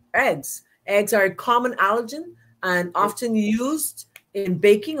eggs. Eggs are a common allergen and Yeah. often used in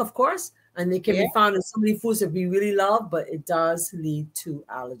baking, of course. And they can Yeah. be found in so many foods that we really love, but it does lead to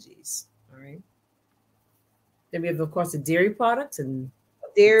allergies. All right. Then we have, of course, the dairy products and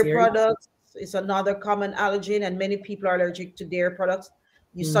Dairy dairy. products is another common allergen, and many people are allergic to dairy products,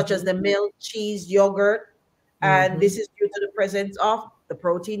 such as Mm-hmm, the milk, cheese, yogurt. And mm-hmm. this is due to the presence of the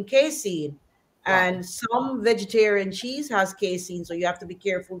protein casein. Wow. And some vegetarian cheese has casein, so you have to be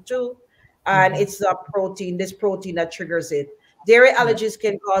careful too. And Mm-hmm. it's the protein, this protein that triggers it. Dairy Yeah. allergies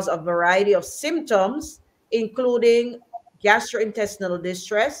can cause a variety of symptoms, including gastrointestinal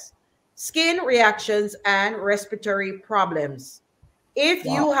distress, skin reactions, and respiratory problems. If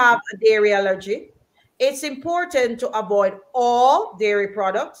Wow. you have a dairy allergy, it's important to avoid all dairy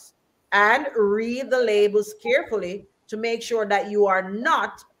products, and read the labels carefully to make sure that you are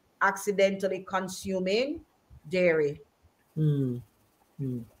not accidentally consuming dairy. Mm,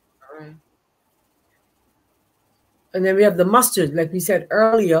 mm. All right. And then we have the mustard. Like we said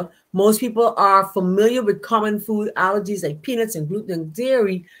earlier, most people are familiar with common food allergies like peanuts and gluten and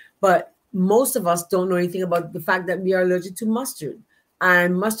dairy, but most of us don't know anything about the fact that we are allergic to mustard.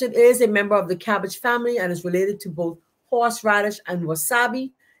 And mustard is a member of the cabbage family and is related to both horseradish and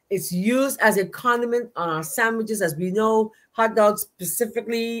wasabi. It's used as a condiment on our sandwiches, as we know, hot dogs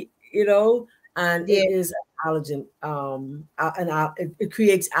specifically, and Yeah, it is an allergen. It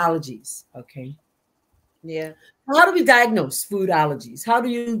creates allergies. Okay. yeah, How do we diagnose food allergies? How do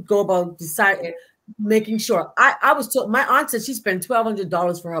you go about yeah. deciding, making sure? I was told, my aunt said she spent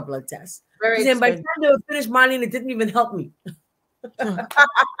 $1,200 for her blood test. She Very said by the expensive. time they were finished, Marlene, it didn't even help me.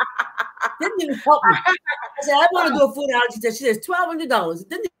 Didn't even help me. I said, I want to do a food allergy test. She says $1,200. It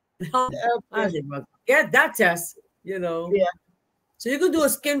didn't even help me. I Okay. said, well, get that test. Yeah, So you can do a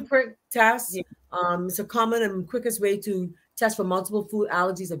skin prick test. yeah, It's a common and quickest way to test for multiple food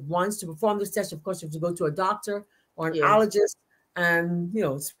allergies at once. To perform this test, of course, you have to go to a doctor or an yeah. allergist, and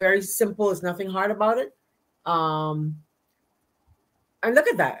it's very simple. There's nothing hard about it. Um, and look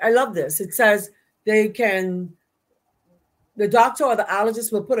at that. I love this. It says the doctor or the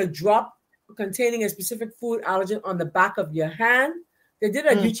allergist will put a drop containing a specific food allergen on the back of your hand. They did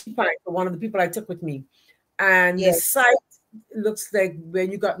a Mm, UG Pine for one of the people I took with me, and the yeah. site looks like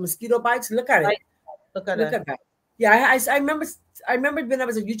when you got mosquito bites. Look at Right. it. Look at Look that. at that. Yeah, I remember. I remember when I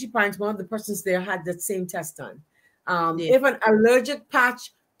was at UG Pines, one of the persons there had that same test done. Yeah. If an allergic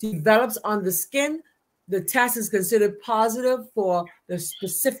patch develops on the skin, the test is considered positive for the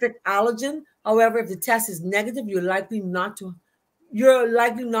specific allergen. However, if the test is negative, you're likely not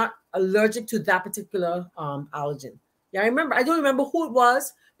allergic to that particular allergen. Yeah, I remember. I don't remember who it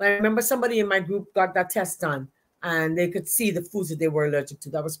was, but I remember somebody in my group got that test done, and they could see the foods that they were allergic to.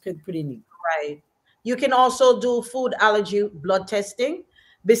 That was pretty neat. Right. You can also do food allergy blood testing.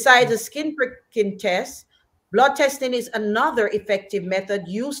 Besides the skin pricking test, blood testing is another effective method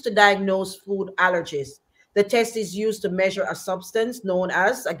used to diagnose food allergies. The test is used to measure a substance known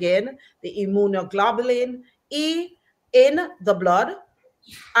as, again, the immunoglobulin E in the blood.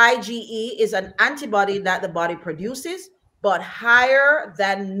 IgE is an antibody that the body produces, but higher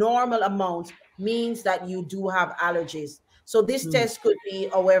than normal amounts means that you do have allergies. So this Mm, test could be,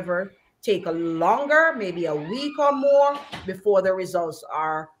 however, take a longer, maybe a week or more before the results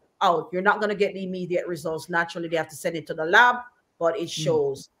are out. You're not going to get the immediate results. Naturally, they have to send it to the lab, but it mm,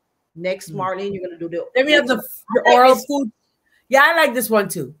 shows. Next, mm. you're going to do the Then we have food. the I like oral this. food. Yeah, I like this one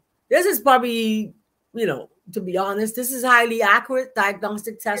too. This is probably, to be honest, this is highly accurate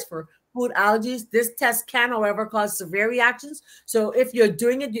diagnostic test for food allergies. This test can, however, cause severe reactions. So if you're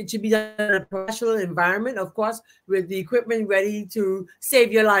doing it, it should be done in a professional environment, of course, with the equipment ready to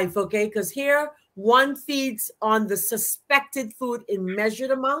save your life, okay? Because here, one feeds on the suspected food in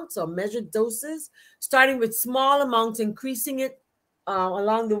measured amounts or measured doses, starting with small amounts, increasing it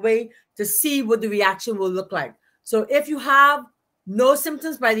along the way to see what the reaction will look like. So if you have no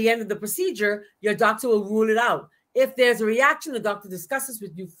symptoms by the end of the procedure, your doctor will rule it out. If there's a reaction, the doctor discusses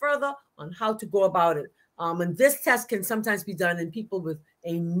with you further on how to go about it. And this test can sometimes be done in people with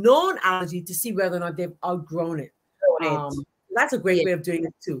a known allergy to see whether or not they've outgrown it. On it. That's a great Yes, way of doing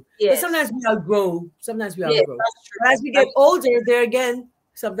it too. Because yes, sometimes we yes, outgrow. that's true. But as we get That's older, there again,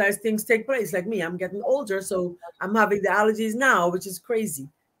 sometimes things take place. Like me, I'm getting older, so I'm having the allergies now, which is crazy.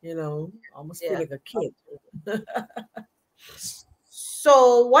 I almost feel yeah. like a kid.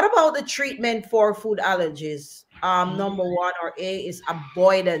 So, what about the treatment for food allergies? Number one or A is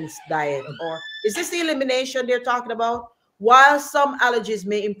avoidance diet, or is this the elimination they're talking about? While some allergies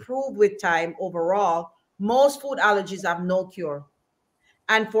may improve with time, overall, most food allergies have no cure.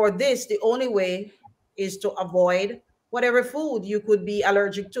 And for this, the only way is to avoid whatever food you could be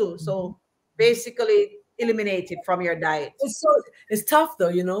allergic to. So, basically, eliminate it from your diet. It's so it's tough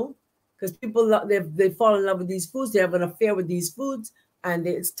though, because people they fall in love with these foods. They have an affair with these foods, and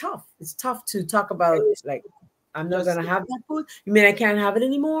it's tough. It's tough to talk about like I'm not Just gonna have that food. You mean I can't have it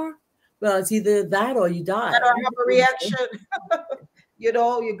anymore? Well, it's either that or you I die. don't have a reaction. You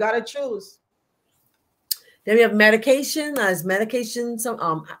got to choose. Then we have medication. As mentioned,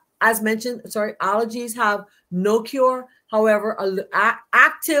 sorry, allergies have no cure. However,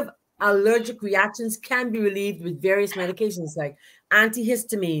 active allergic reactions can be relieved with various medications like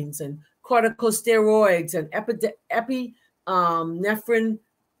antihistamines and corticosteroids and epinephrine,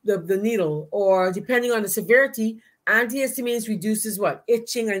 the needle, or depending on the severity, antihistamines reduces what?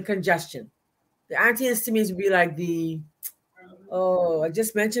 Itching and congestion. The antihistamines would be like Oh, I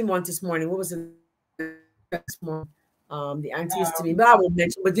just mentioned one this morning. What was it this morning? The antihistamine, but I won't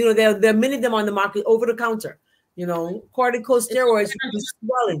mention. But you know, there are many of them on the market over the counter. You know, It's corticosteroids for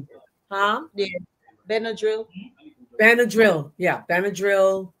swelling, huh? yeah, Benadryl. Benadryl, yeah,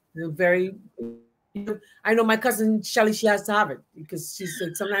 Benadryl. Very. I know my cousin Shelly. She has to have it because she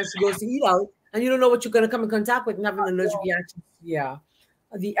said sometimes she goes to eat out, and you don't know what you're going to come in contact with and have an allergic reaction. Yeah,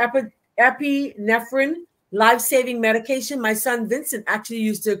 the epinephrine life-saving medication. My son Vincent actually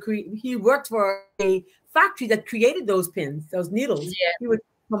used to create. He worked for a factory that created those pins, those needles. Yeah, He would,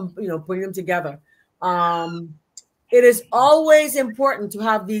 bring them together. It is always important to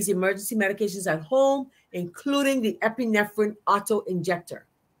have these emergency medications at home, including the epinephrine auto injector.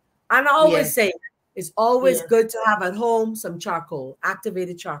 And I yeah, always say it's always yeah. good to have at home some charcoal,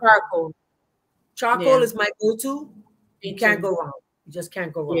 activated charcoal. Charcoal. Charcoal Yeah, is my go-to. You me can't too. go wrong. You just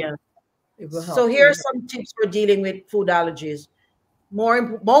can't go wrong. Yeah. It will So help. here are some tips for dealing with food allergies.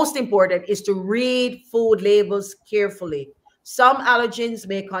 Most important is to read food labels carefully. Some allergens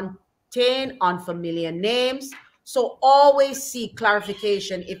may contain unfamiliar names, so always seek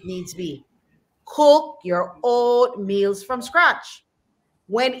clarification if needs be. Cook your own meals from scratch.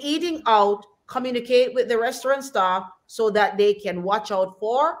 When eating out, communicate with the restaurant staff so that they can watch out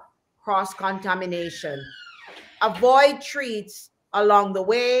for cross contamination. Avoid treats along the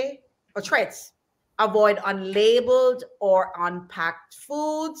way or treats. Avoid unlabeled or unpacked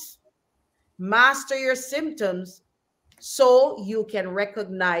foods. Master your symptoms so you can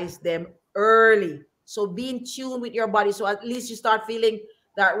recognize them early. So be in tune with your body. So at least you start feeling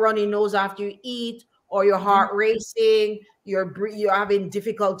that runny nose after you eat, or your Mhm. heart racing, you're having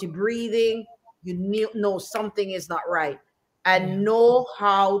difficulty breathing. You know something is not right, Yeah, and know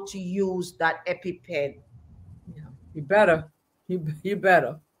how to use that EpiPen. yeah. You better. You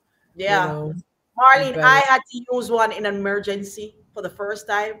better. You Yeah. know, you Marlene, better. I had to use one in an emergency for the first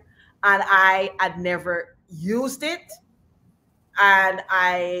time, and I had never used it. And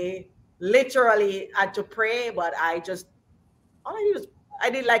I literally had to pray, but all I used, I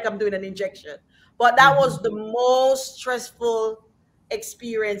didn't like I'm doing an injection. But that Mhm. was the most stressful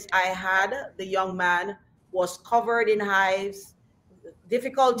experience I had. The young man was covered in hives,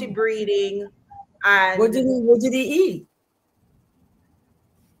 difficulty breathing, and What did he eat?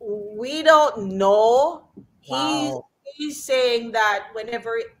 we don't know. He Wow. he's saying that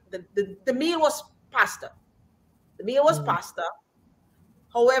whenever the meal was pasta. The meal was Mm. pasta.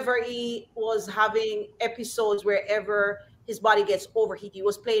 However, he was having episodes wherever his body gets overheated. He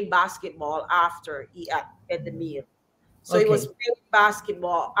was playing basketball after he at the meal. So he was Okay. playing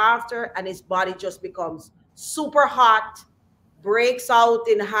basketball after, and his body just becomes super hot, breaks out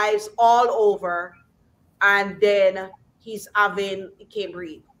in hives all over, and then he can't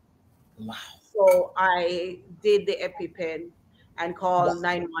breathe. Wow. So I did the EpiPen and Wow. called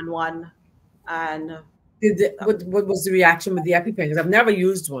 911, and What was the reaction with the EpiPen? Because I've never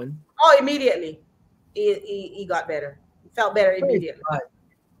used one. oh, immediately he got better. He felt better Praise immediately. God.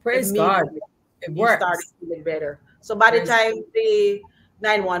 Praise God. Immediately, It he started works. feeling better. So by the Praise time the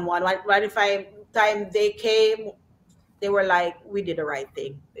 911, by the time they came, they were like, "We did the right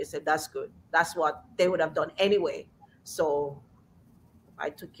thing." They said, "That's good. That's what they would have done anyway." So I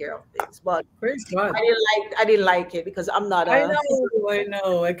took care of things, but Praise God. I didn't like it because I'm not I a know, I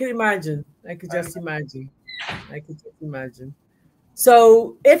know. I can imagine. I could just imagine. I could just imagine.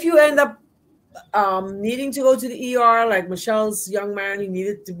 So if you end up needing to go to the ER, like Michelle's young man, he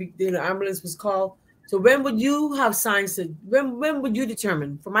needed to be, ambulance was called. So when would you have signs to, when would you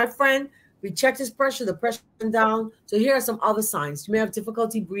determine? For my friend, we checked his pressure, the pressure went down. So here are some other signs. You may have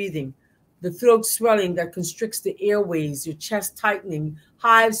difficulty breathing, the throat swelling that constricts the airways, your chest tightening,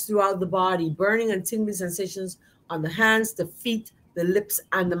 hives throughout the body, burning and tingling sensations on the hands, the feet, the lips,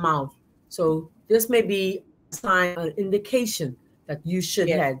 and the mouth. So this may be a sign, an indication that you should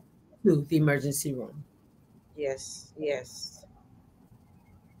yes, head to the emergency room. yes, yes.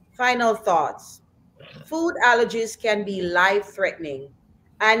 Final thoughts. Food allergies can be life threatening,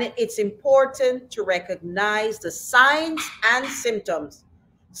 and it's important to recognize the signs and symptoms.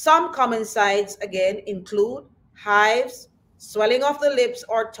 Some common signs, again, include hives, swelling of the lips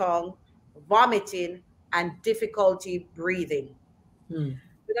or tongue, vomiting, and difficulty breathing. Hmm.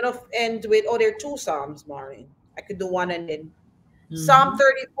 We're going to end with, oh, there are two Psalms, Maureen. I could do one and then. Psalm Mm-hmm.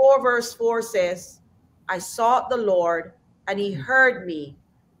 34, verse 4 says, I sought the Lord, and he heard me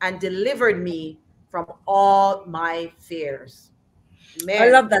and delivered me from all my fears. I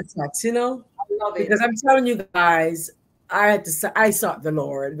Man, love that text, I love it. because I'm telling you guys, I sought the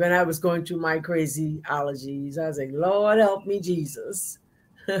Lord when I was going through my crazy allergies. I was like, Lord, help me, Jesus.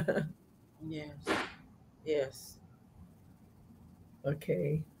 Yes, yes.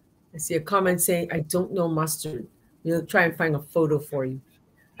 Okay. I see a comment saying, I don't know mustard. We'll try and find a photo for you.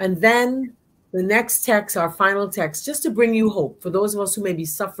 And then the next text, our final text, just to bring you hope for those of us who may be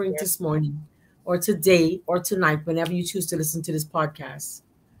suffering Yes. this morning or today or tonight, whenever you choose to listen to this podcast.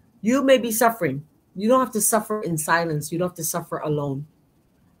 You may be suffering. You don't have to suffer in silence. You don't have to suffer alone.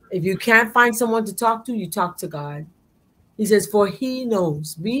 If you can't find someone to talk to, you talk to God. He says, for he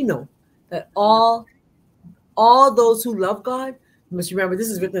knows, we know that all those who love God, you must remember this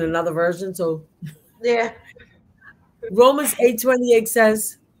is written in another version. So Yeah. Romans 8:28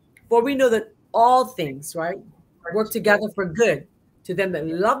 says, for we know that all things, right, work Yes. together for good to them that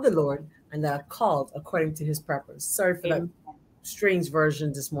love the Lord and that are called according to his purpose. Sorry for that Amen. strange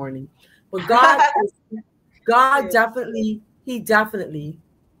version this morning. But God Yes. definitely, he definitely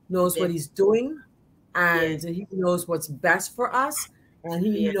knows what Yes. he's doing, and Yes. he knows what's best for us. And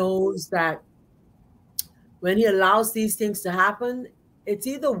he Yes. knows that when he allows these things to happen, it's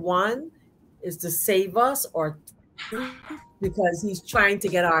either one is to save us, or two, because he's trying to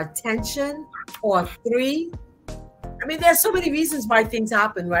get our attention, or three, I mean, there's so many reasons why things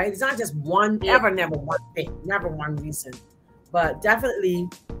happen, right? It's not just one, Yes. ever, never one thing, never one reason. But definitely,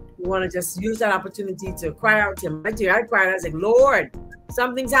 we want to just use that opportunity to cry out to him. I cried. I was like, Lord,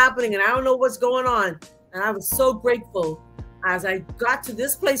 something's happening and I don't know what's going on. And I was so grateful as I got to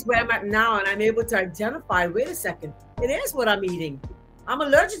this place where I'm at now, and I'm able to identify, wait a second, it is what I'm eating. I'm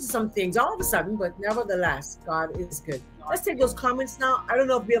allergic to some things all of a sudden, but nevertheless, God is good. Let's take those comments now. I don't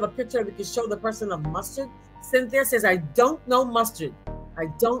know if we have a picture we can show the person of mustard. Cynthia says, I don't know mustard. I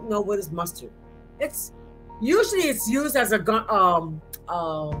don't know what is mustard. It's usually it's used as a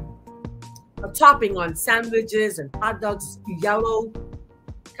topping on sandwiches and hot dogs, yellow,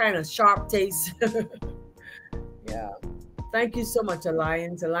 kind of sharp taste. Yeah. Thank you so much,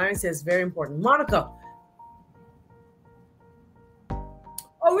 Alliance. Alliance is very important. Monica.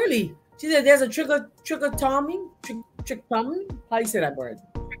 Oh, really? She said there's a trichotomy. Trichotomy? How do you say that word?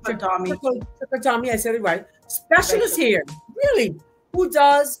 Tommy. Trichotomy. I said it right. Specialist here. Really? Who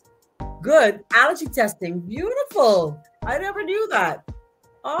does good allergy testing? Beautiful. I never knew that.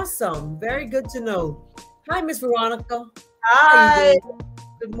 Awesome. Very good to know. Hi, Miss Veronica. Hi.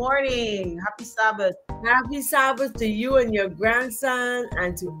 Good morning. Happy Sabbath. Happy Sabbath to you and your grandson,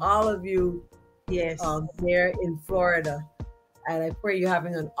 and to all of you, yes, here in Florida. And I pray you're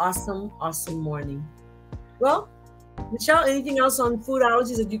having an awesome, awesome morning. Well, Michelle, anything else on food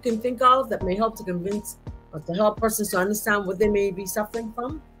allergies that you can think of that may help to convince or to help persons to understand what they may be suffering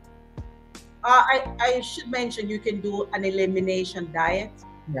from? I should mention you can do an elimination diet.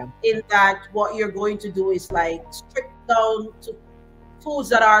 Yeah. In that, what you're going to do is like strip down to foods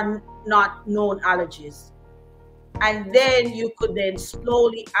that are not known allergies, and then you could then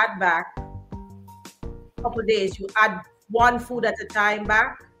slowly add back. A couple of days, you add one food at a time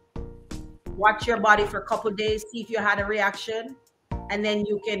back. Watch your body for a couple of days, see if you had a reaction, and then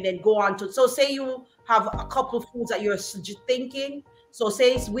you can then go on to. So, say you have a couple of foods that you're thinking. So,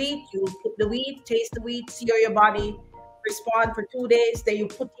 say it's wheat, you put the wheat, taste the wheat, see how your body respond for 2 days. Then you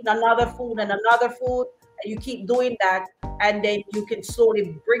put in another food and another food, and you keep doing that, and then you can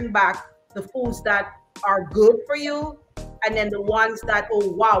slowly bring back the foods that are good for you, and then the ones that, oh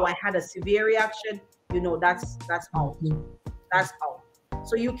wow, I had a severe reaction. That's out. That's out.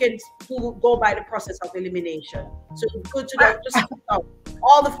 So you can go by the process of elimination. So it's good to know, just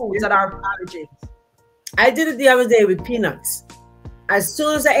all the foods that are allergens. I did it the other day with peanuts. As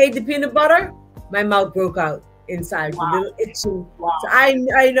soon as I ate the peanut butter, my mouth broke out inside. Wow. A little itching. Wow. So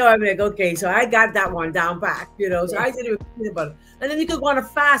I know, I'm like, okay, so I got that one down back, So yes. I did it with peanut butter. And then you could go on a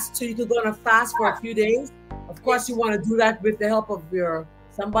fast. So you could go on a fast for a few days. Of course, you want to do that with the help of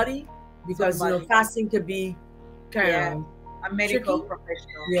somebody, because fasting could be kind of a medical tricky.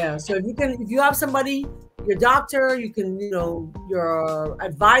 Professional. Yeah. So if you have somebody, your doctor, you can, your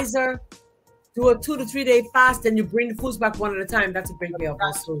advisor, do a 2 to 3 day fast, and you bring the foods back one at a time. That's a great way of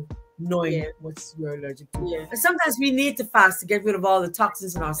also knowing what you're allergic to. Yeah. And sometimes we need to fast to get rid of all the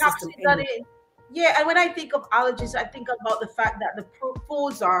toxins in our system. Yeah, and when I think of allergies, I think about the fact that the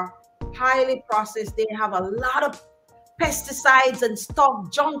foods are highly processed. They have a lot of pesticides and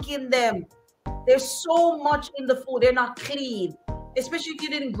stuff, junk in them. There's so much in the food. They're not clean, especially if you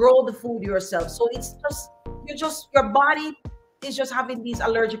didn't grow the food yourself. So it's just your body is just having these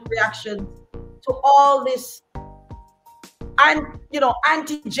allergic reactions to all this, and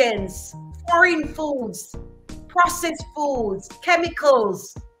antigens, foreign foods, processed foods,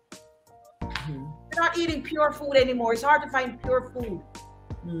 chemicals. Mm-hmm. We're not eating pure food anymore. It's hard to find pure food.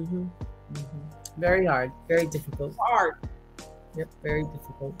 Mm-hmm. Mm-hmm. Very hard. Very difficult. Hard. Yep. Very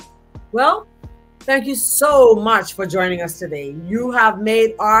difficult. Well, Thank you so much for joining us today. You have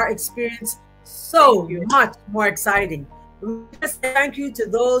made our experience so much more exciting. We just say thank you to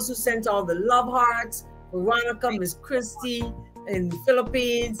those who sent all the love hearts, Veronica, Miss Christy in the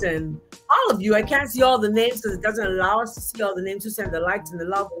Philippines, and all of you. I can't see all the names because it doesn't allow us to see all the names who send the likes and the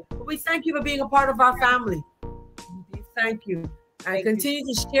love. But we thank you for being a part of our family. We thank you. And continue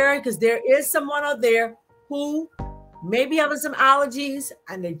to share it, because there is someone out there who maybe having some allergies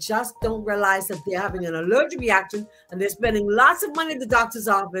and they just don't realize that they're having an allergic reaction, and they're spending lots of money at the doctor's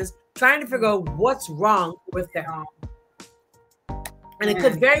office trying to figure out what's wrong with them. And it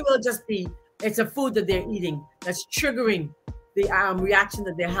could very well just be it's a food that they're eating that's triggering the reaction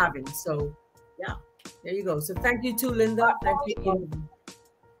that they're having. So yeah, there you go. So thank you too, Linda. Thank you.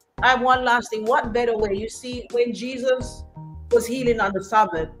 I have one last thing. What better way? You see, when Jesus was healing on the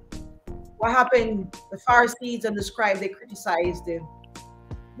Sabbath, what happened? The Pharisees and the scribes, they criticized him.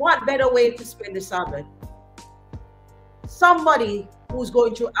 What better way to spend the Sabbath? Somebody who's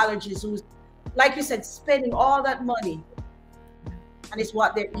going through allergies, who's, like you said, spending all that money, and it's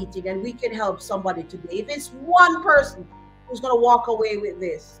what they're eating, and we can help somebody today. If it's one person who's going to walk away with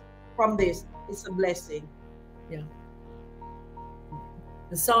this, from this, it's a blessing. Yeah.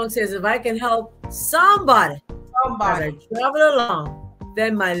 The song says, if I can help somebody as I travel along,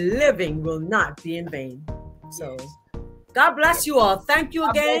 then my living will not be in vain. So God bless you all. Thank you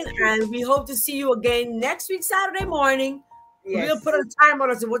again. And we hope to see you again next week, Saturday morning. We'll put a time on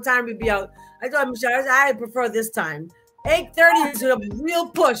us and what time we'll be out. I told Michelle, I prefer this time. 8:30 is a real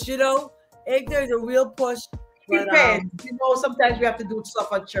push, you know. 8:30 is a real push. But, you know, sometimes we have to do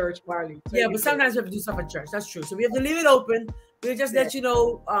stuff at church, Marley. So yeah, but sometimes we have to do stuff at church. That's true. So we have to leave it open. We'll just let you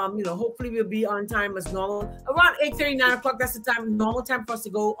know, hopefully we'll be on time as normal. Around 8:30, 9 o'clock, that's the time, normal time for us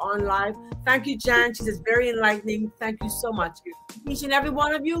to go on live. Thank you, Jan. She is very enlightening. Thank you so much. Each and every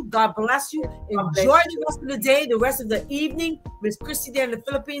one of you, God bless you. Enjoy the rest of the day, the rest of the evening. Miss Christy there in the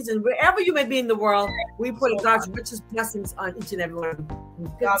Philippines, and wherever you may be in the world, we put God's richest blessings on each and every one of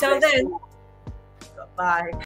you. Until then, bye.